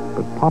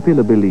 but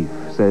popular belief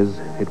says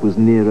it was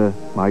Nearer,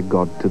 My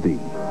God, to Thee.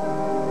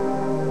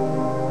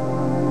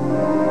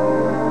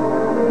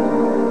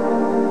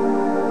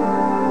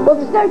 Well,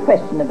 there's no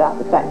question about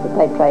the fact that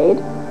they played,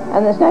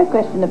 and there's no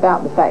question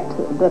about the fact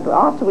that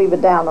after we were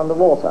down on the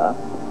water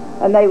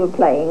and they were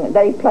playing,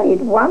 they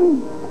played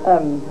one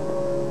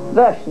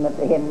version of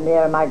the hymn,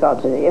 Nearer, My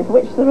God, to Thee, of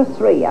which there are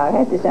three. I've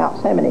had this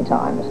out so many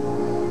times.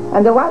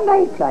 And the one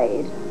they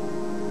played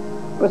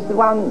was the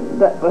one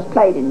that was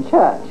played in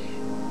church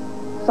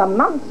some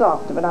months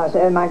after, when I was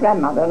with my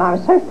grandmother, and I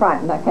was so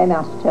frightened I came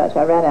out of church.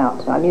 I ran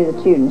out. I knew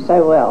the tune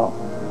so well.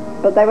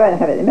 But they won't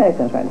have it. The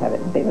Americans won't have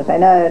it. And people say,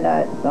 no,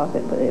 it's not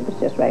it, but it was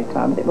just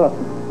ragtime. But it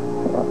wasn't.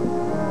 It wasn't.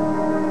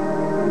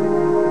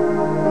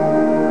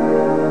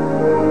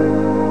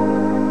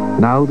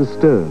 Now the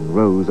stern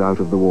rose out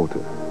of the water.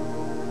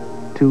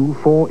 2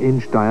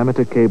 4-inch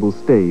diameter cable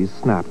stays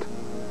snapped,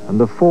 and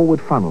the forward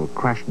funnel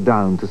crashed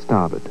down to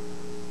starboard,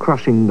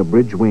 crushing the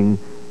bridge wing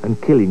and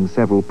killing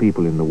several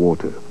people in the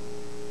water.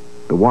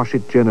 The wash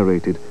it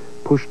generated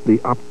pushed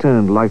the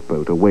upturned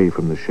lifeboat away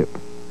from the ship.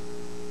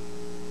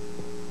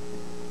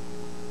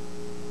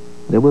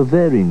 There were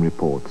varying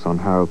reports on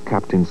how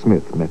Captain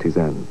Smith met his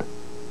end.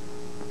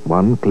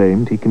 One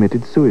claimed he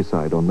committed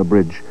suicide on the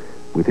bridge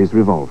with his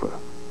revolver.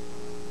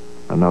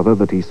 Another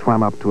that he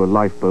swam up to a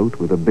lifeboat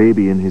with a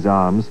baby in his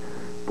arms,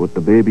 put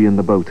the baby in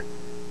the boat,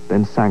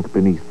 then sank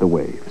beneath the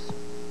waves.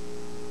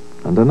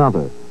 And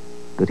another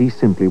that he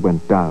simply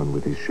went down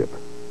with his ship.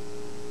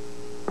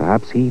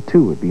 Perhaps he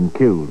too had been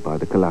killed by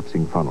the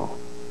collapsing funnel.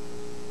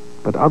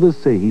 But others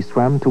say he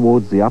swam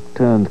towards the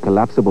upturned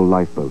collapsible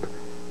lifeboat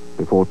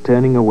before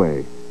turning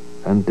away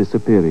and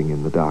disappearing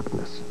in the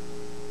darkness.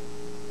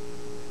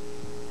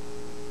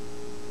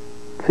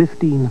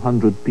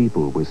 1,500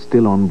 people were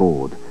still on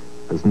board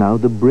as now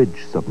the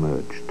bridge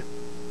submerged.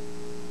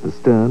 The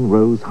stern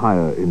rose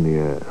higher in the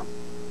air.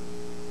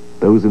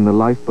 Those in the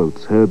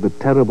lifeboats heard the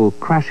terrible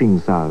crashing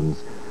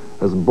sounds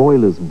as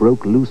boilers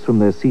broke loose from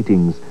their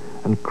seatings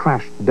and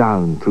crashed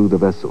down through the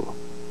vessel,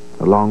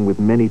 along with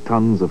many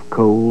tons of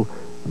coal,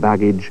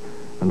 baggage,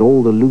 and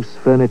all the loose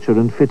furniture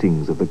and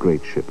fittings of the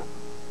great ship.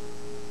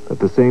 At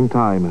the same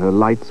time, her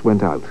lights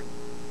went out,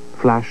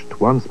 flashed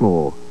once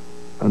more,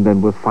 and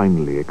then were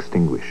finally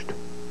extinguished.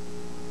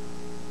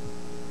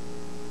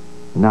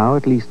 Now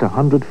at least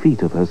 100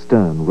 feet of her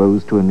stern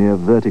rose to a near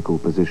vertical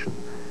position,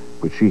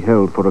 which she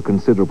held for a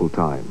considerable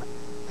time,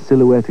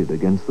 silhouetted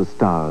against the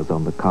stars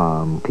on the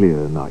calm,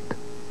 clear night.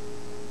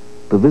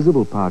 The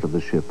visible part of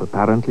the ship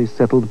apparently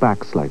settled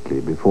back slightly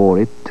before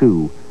it,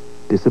 too,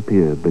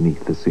 disappeared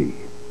beneath the sea.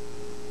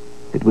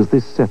 It was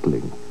this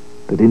settling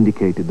that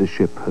indicated the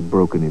ship had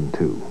broken in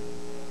two.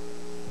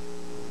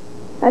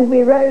 And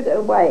we rowed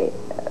away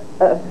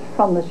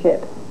from the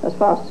ship as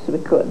fast as we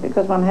could,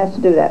 because one has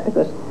to do that,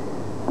 because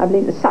I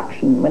believe the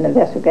suction when a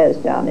vessel goes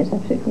down is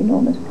absolutely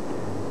enormous.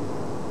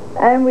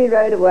 And we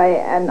rowed away,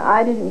 and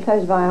I didn't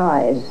close my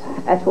eyes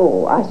at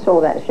all. I saw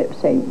that ship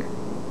sink.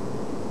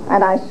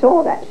 And I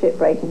saw that ship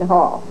break in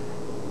half.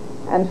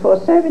 And for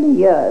so many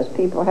years,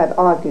 people had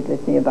argued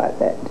with me about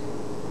that.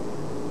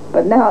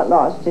 But now at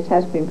last, it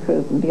has been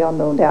proven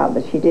beyond all doubt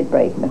that she did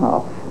break in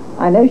half.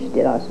 I know she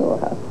did, I saw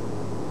her.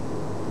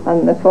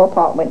 And the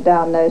forepart went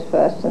down nose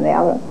first, and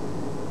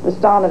the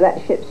stern of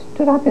that ship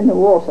stood up in the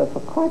water for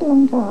quite a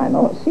long time,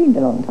 or it seemed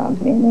a long time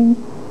to me, and then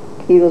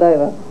keeled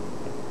over.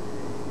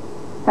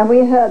 And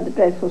we heard the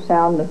dreadful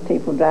sound of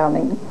people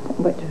drowning,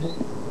 which was,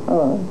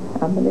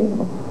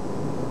 unbelievable.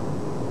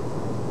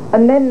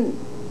 And then,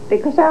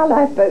 because our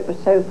lifeboat was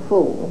so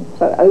full,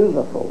 so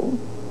overfull,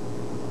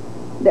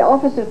 the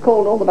officers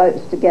called all the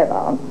boats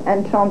together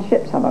and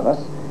transhipped some of us,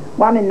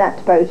 one in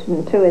that boat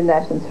and two in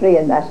that and three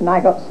in that, and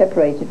I got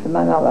separated from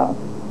my mother.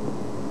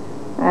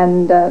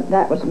 And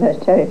that was the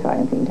most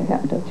terrifying thing to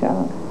happen to a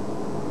child.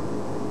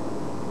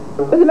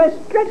 But the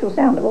most dreadful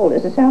sound of all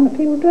is the sound of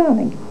people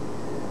drowning.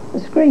 The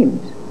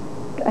screams.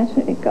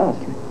 Absolutely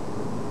ghastly.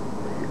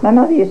 My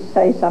mother used to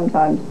say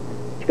sometimes,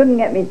 she couldn't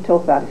get me to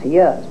talk about it for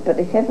years, but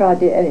if ever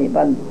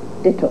anyone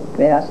did talk to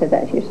me, I said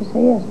that, she used to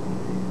say yes.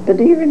 But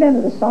do you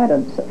remember the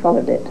silence that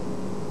followed it?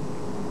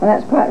 And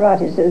that's quite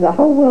right. It says the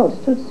whole world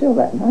stood still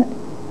that night.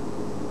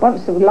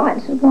 Once the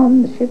lights had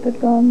gone, the ship had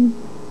gone,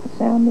 the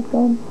sound had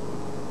gone.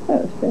 Oh,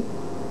 it was dreadful.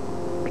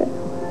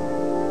 Dreadful.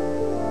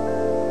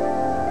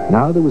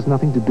 Now there was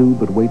nothing to do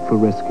but wait for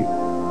rescue.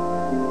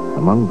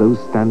 Among those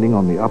standing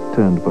on the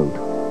upturned boat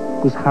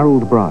was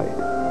Harold Bride,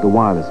 the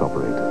wireless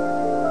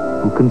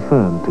operator, who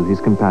confirmed to his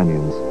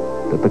companions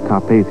that the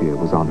Carpathia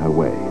was on her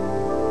way.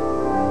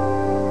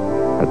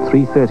 At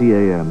 3:30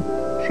 a.m.,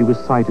 she was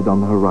sighted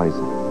on the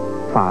horizon,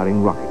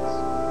 firing rockets,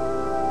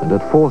 and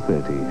at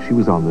 4:30 she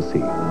was on the sea.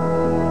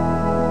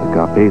 The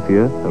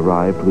Carpathia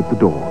arrived with the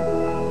dawn,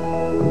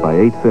 and by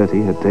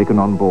 8:30 had taken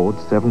on board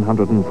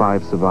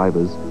 705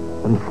 survivors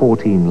and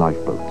 14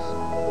 lifeboats,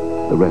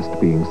 the rest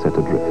being set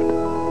adrift.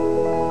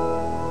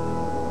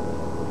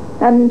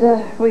 And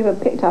we were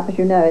picked up, as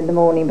you know, in the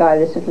morning by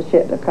this little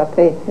ship, the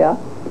Carpathia,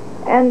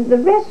 and the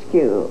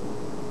rescue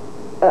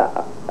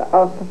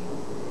of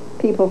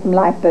people from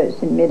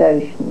lifeboats in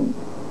mid-ocean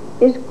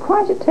is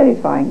quite a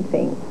terrifying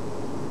thing.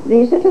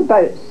 These little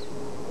boats,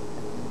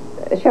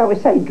 shall we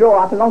say, draw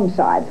up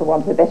alongside, for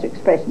want of a better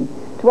expression,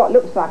 to what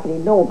looks like an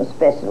enormous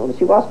vessel.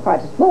 She was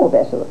quite a small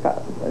vessel,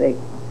 the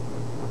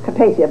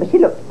Carpathia, but she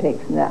looked big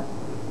from that.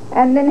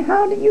 And then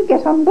how do you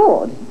get on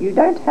board? You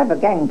don't have a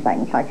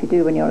gangplank like you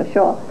do when you're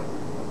ashore.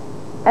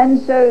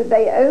 And so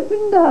they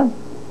opened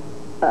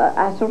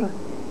a sort of,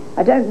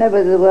 I don't know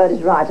whether the word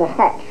is right, a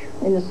hatch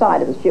in the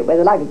side of the ship where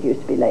the luggage used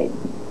to be laid.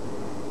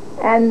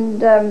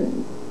 And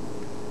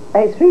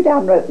they threw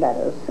down rope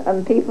ladders,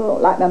 and people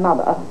like my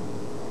mother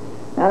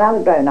and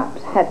other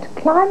grown-ups had to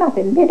climb up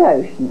in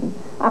mid-ocean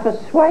up a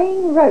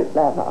swaying rope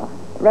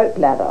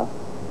ladder,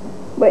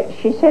 which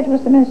she said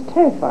was the most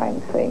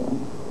terrifying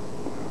thing.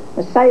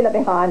 The sailor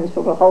behind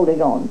sort of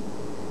holding on.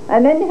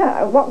 And then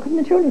what could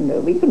the children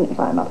do? We couldn't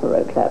climb up a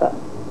rope ladder.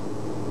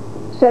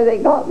 So they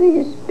got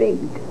these big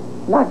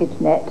luggage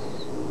nets,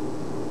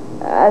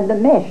 and the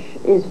mesh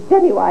is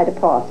very wide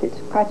apart. It's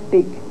quite a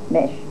big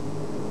mesh.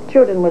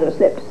 Children would have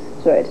slipped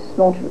through it,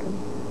 small children.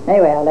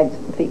 Anyway, our legs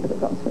and feet would have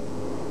gone through.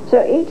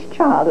 So each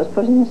child was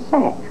put in a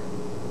sack.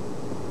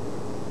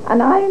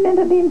 And I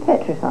remember being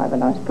petrified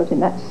when I was put in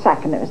that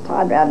sack, and it was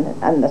tied round,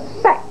 and the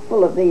sack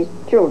full of these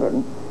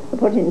children were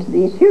put into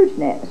these huge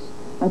nets,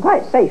 and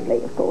quite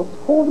safely, of course,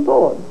 hauled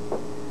aboard.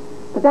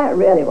 But that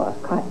really was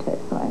quite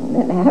terrifying.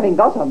 And then having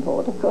got on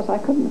board, of course, I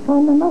couldn't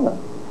find my mother.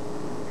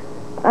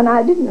 And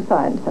I didn't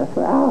find her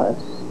for hours,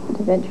 but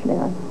eventually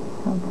I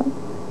found her.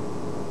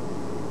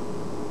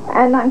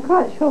 And I'm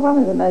quite sure one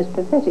of the most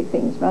pathetic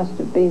things must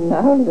have been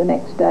the whole of the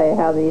next day,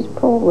 how these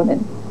poor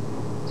women,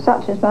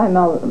 such as my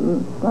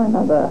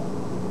mother,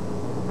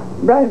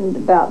 roamed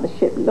about the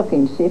ship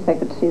looking to see if they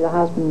could see the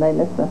husband they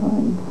left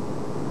behind.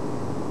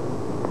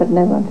 But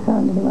no one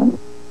found anyone.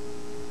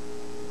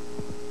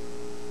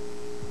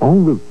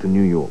 En route to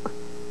New York,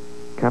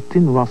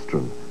 Captain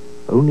Rostron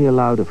only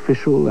allowed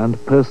official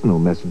and personal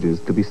messages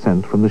to be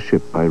sent from the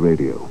ship by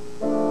radio.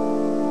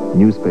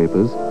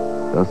 Newspapers,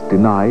 thus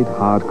denied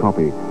hard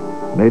copy,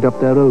 made up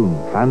their own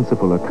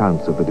fanciful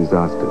accounts of the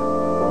disaster.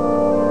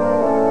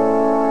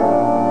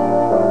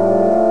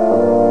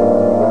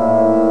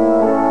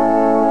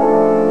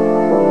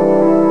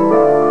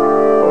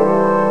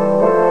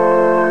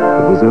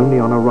 It was only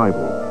on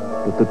arrival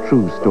that the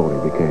true story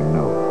became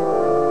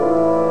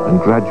known, and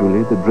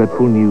gradually the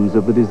dreadful news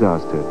of the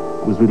disaster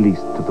was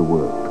released to the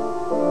world.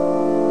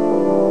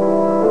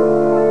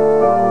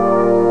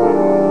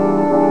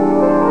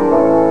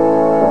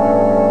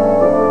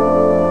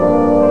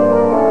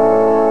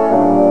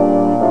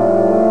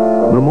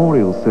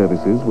 Memorial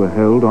services were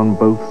held on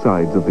both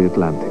sides of the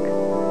Atlantic,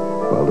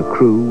 while the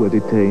crew were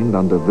detained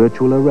under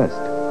virtual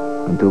arrest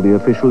until the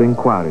official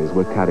inquiries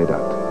were carried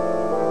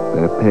out,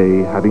 their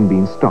pay having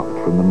been stopped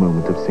from the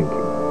moment of sinking.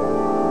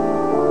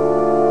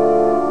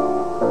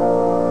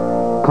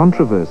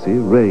 Controversy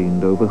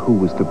reigned over who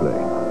was to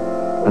blame,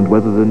 and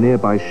whether the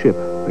nearby ship,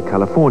 the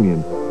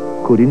Californian,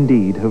 could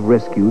indeed have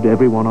rescued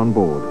everyone on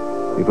board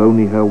if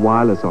only her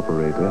wireless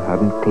operator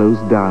hadn't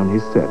closed down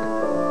his set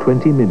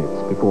 20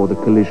 minutes before the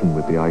collision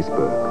with the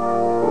iceberg.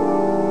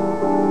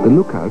 The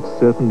lookouts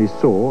certainly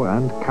saw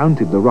and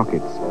counted the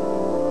rockets,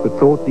 but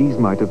thought these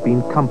might have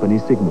been company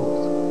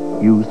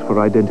signals, used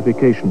for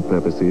identification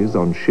purposes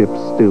on ships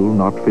still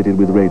not fitted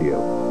with radio,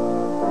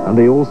 and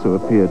they also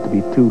appeared to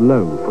be too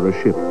low for a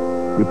ship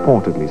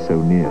reportedly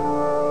so near.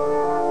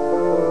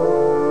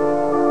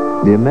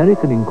 The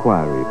American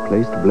inquiry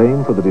placed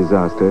blame for the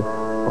disaster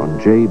on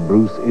J.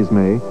 Bruce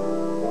Ismay,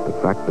 the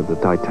fact that the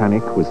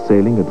Titanic was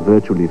sailing at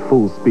virtually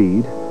full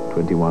speed,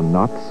 21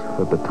 knots,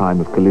 at the time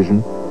of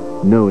collision,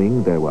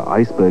 knowing there were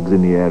icebergs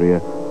in the area,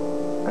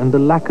 and the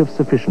lack of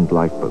sufficient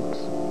lifeboats.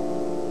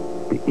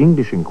 The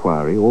English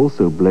inquiry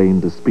also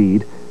blamed the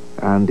speed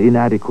and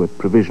inadequate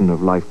provision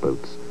of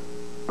lifeboats,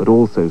 but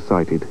also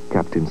cited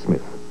Captain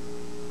Smith.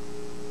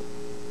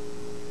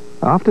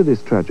 After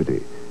this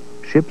tragedy,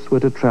 ships were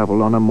to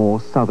travel on a more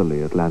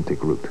southerly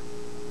Atlantic route,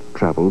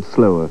 traveled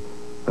slower,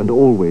 and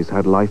always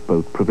had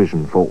lifeboat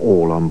provision for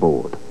all on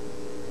board.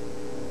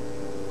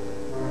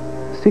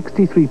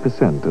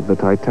 63% of the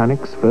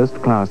Titanic's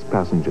first-class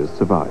passengers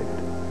survived.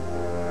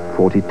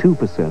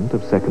 42%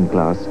 of second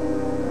class,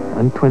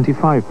 and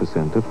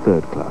 25% of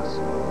third class.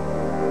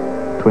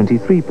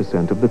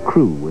 23% of the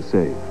crew were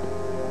saved.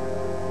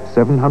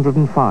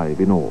 705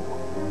 in all,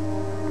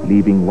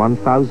 leaving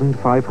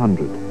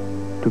 1,500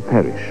 to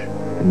perish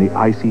in the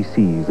icy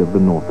seas of the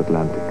North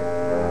Atlantic.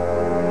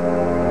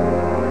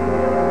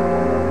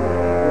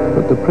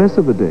 But the press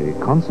of the day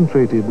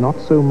concentrated not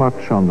so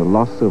much on the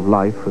loss of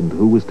life and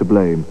who was to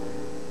blame,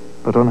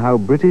 but on how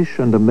British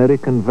and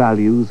American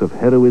values of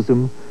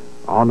heroism,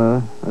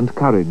 honor, and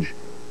courage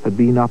had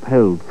been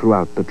upheld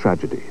throughout the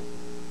tragedy.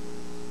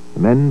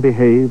 Men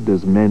behaved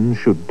as men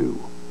should do.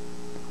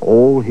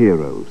 All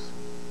heroes,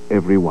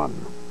 every one.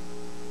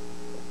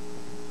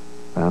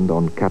 And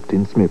on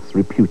Captain Smith's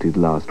reputed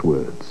last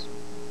words,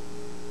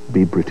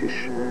 "Be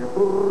British."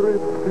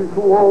 British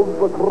was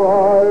the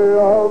cry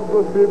as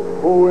the ship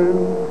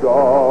went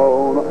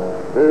down.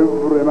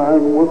 Every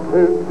man was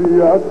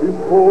heavy at his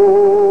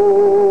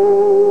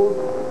post.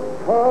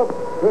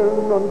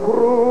 Captain and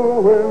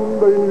crew when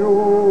they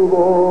knew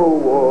the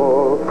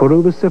worst. For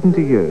over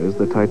 70 years,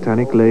 the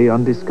Titanic lay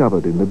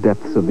undiscovered in the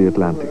depths of the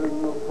Atlantic.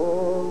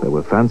 There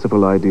were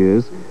fanciful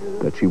ideas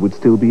that she would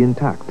still be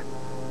intact,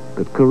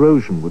 that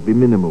corrosion would be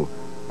minimal,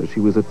 as she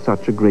was at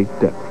such a great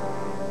depth,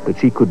 that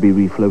she could be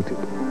refloated.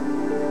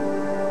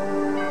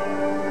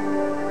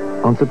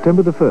 On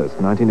September the 1st,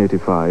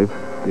 1985,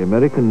 the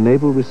American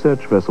naval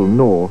research vessel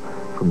Knorr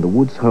from the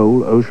Woods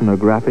Hole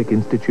Oceanographic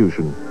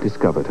Institution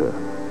discovered her.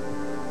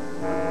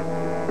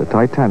 The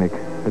Titanic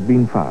had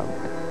been found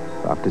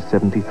after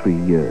 73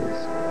 years.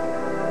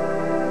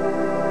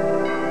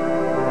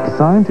 The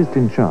scientist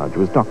in charge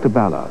was Dr.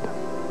 Ballard,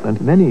 and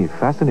many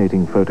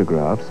fascinating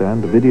photographs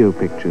and video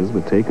pictures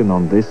were taken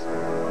on this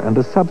and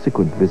a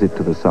subsequent visit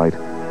to the site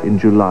in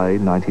July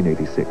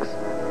 1986.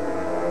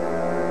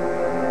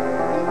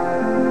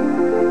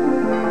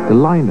 The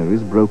liner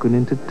is broken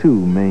into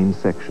two main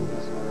sections,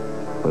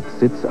 but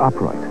sits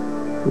upright,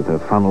 with her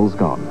funnels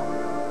gone.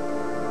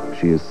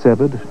 She is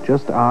severed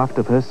just aft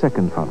of her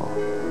second funnel,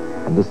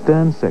 and the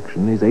stern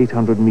section is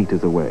 800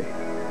 meters away.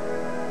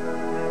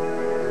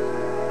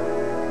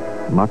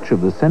 Much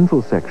of the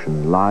central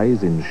section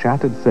lies in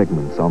shattered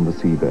segments on the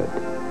seabed.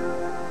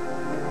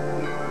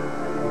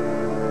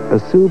 A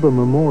silver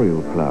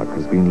memorial plaque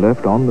has been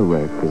left on the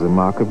wreck as a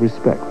mark of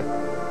respect,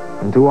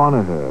 and to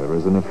honor her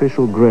as an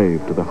official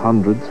grave to the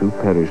hundreds who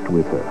perished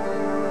with her,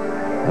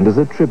 and as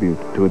a tribute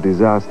to a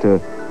disaster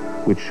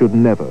which should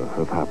never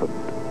have happened.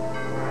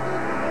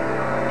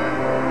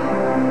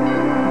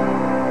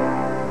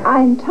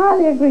 I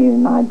entirely agree with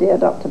my dear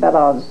Dr.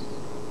 Ballard's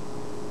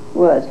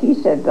words. He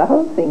said the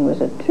whole thing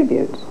was a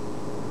tribute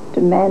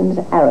to man's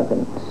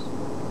arrogance,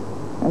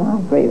 and I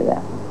agree with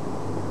that.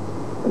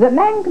 That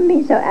man can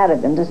be so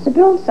arrogant as to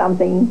build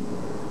something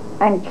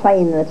and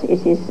claim that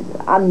it is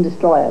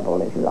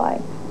undestroyable, if you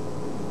like.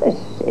 It's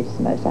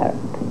the most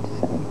arrogant thing to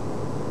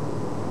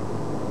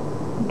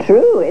say.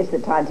 True is the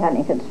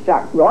Titanic had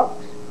struck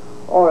rocks,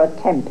 or a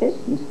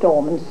tempest and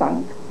storm and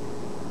sunk.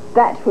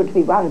 That would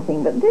be one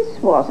thing, but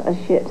this was a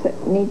ship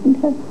that needn't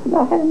have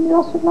had any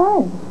loss of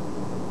life.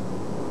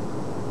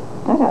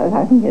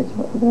 I think it's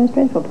the most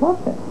dreadful part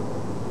of it.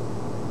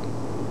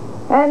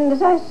 And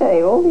as I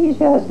say, all these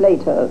years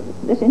later,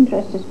 this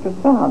interest is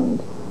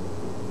profound.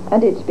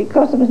 And it's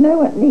because there was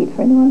no need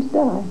for anyone to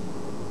die.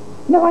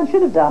 No one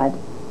should have died.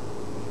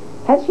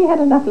 Had she had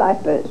enough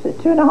lifeboats with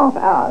 2.5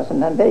 hours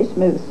and a very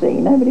smooth sea,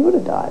 nobody would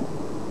have died.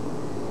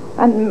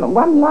 And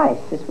one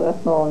life is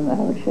worth more than the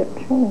whole ship,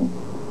 surely.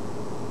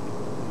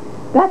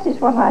 That is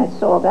what I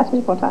saw, that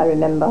is what I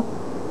remember.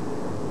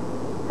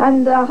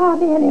 And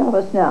hardly any of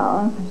us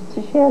now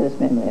to share this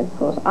memory, of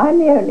course. I'm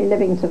the only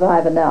living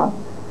survivor now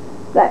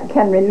that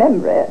can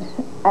remember it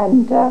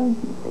and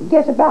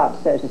get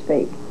about, so to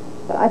speak.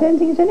 But I don't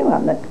think there's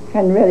anyone that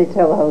can really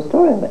tell the whole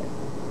story of it,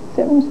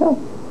 except myself.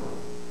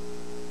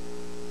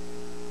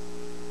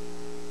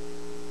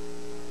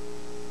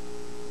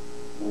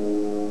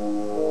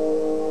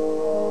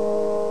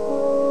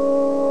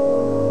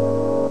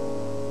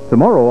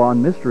 Tomorrow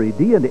on Mystery,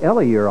 Dee and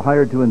Ellie are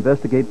hired to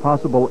investigate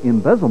possible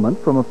embezzlement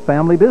from a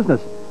family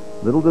business.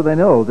 Little do they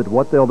know that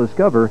what they'll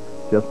discover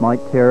just might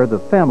tear the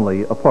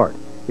family apart.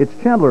 It's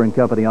Chandler and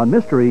Company on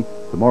Mystery,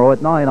 tomorrow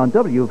at 9 on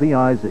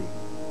WVIZ.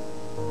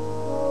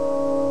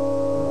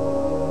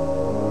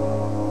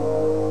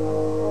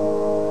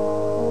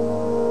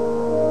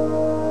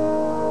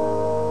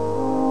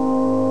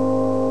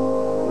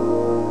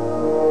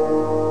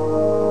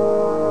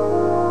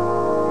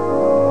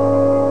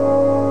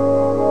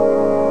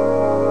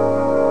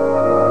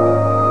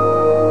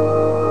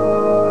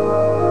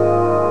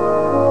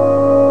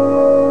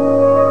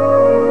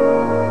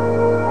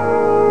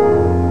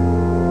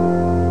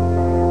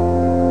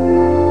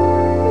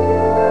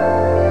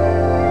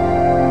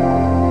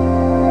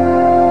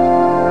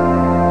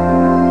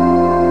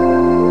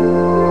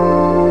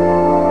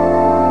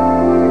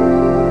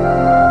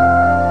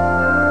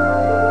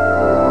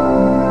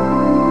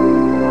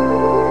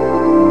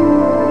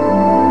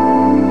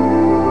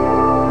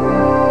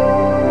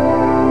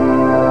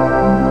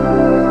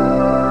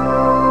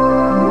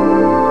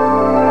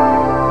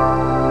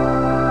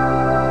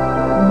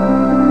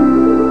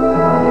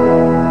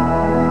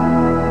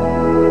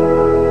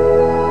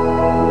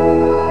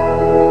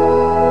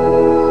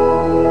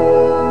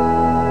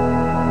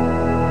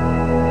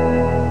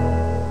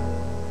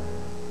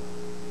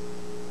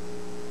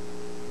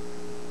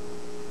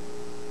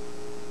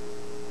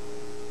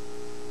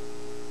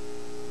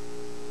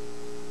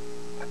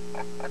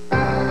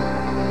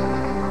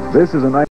 This is a nice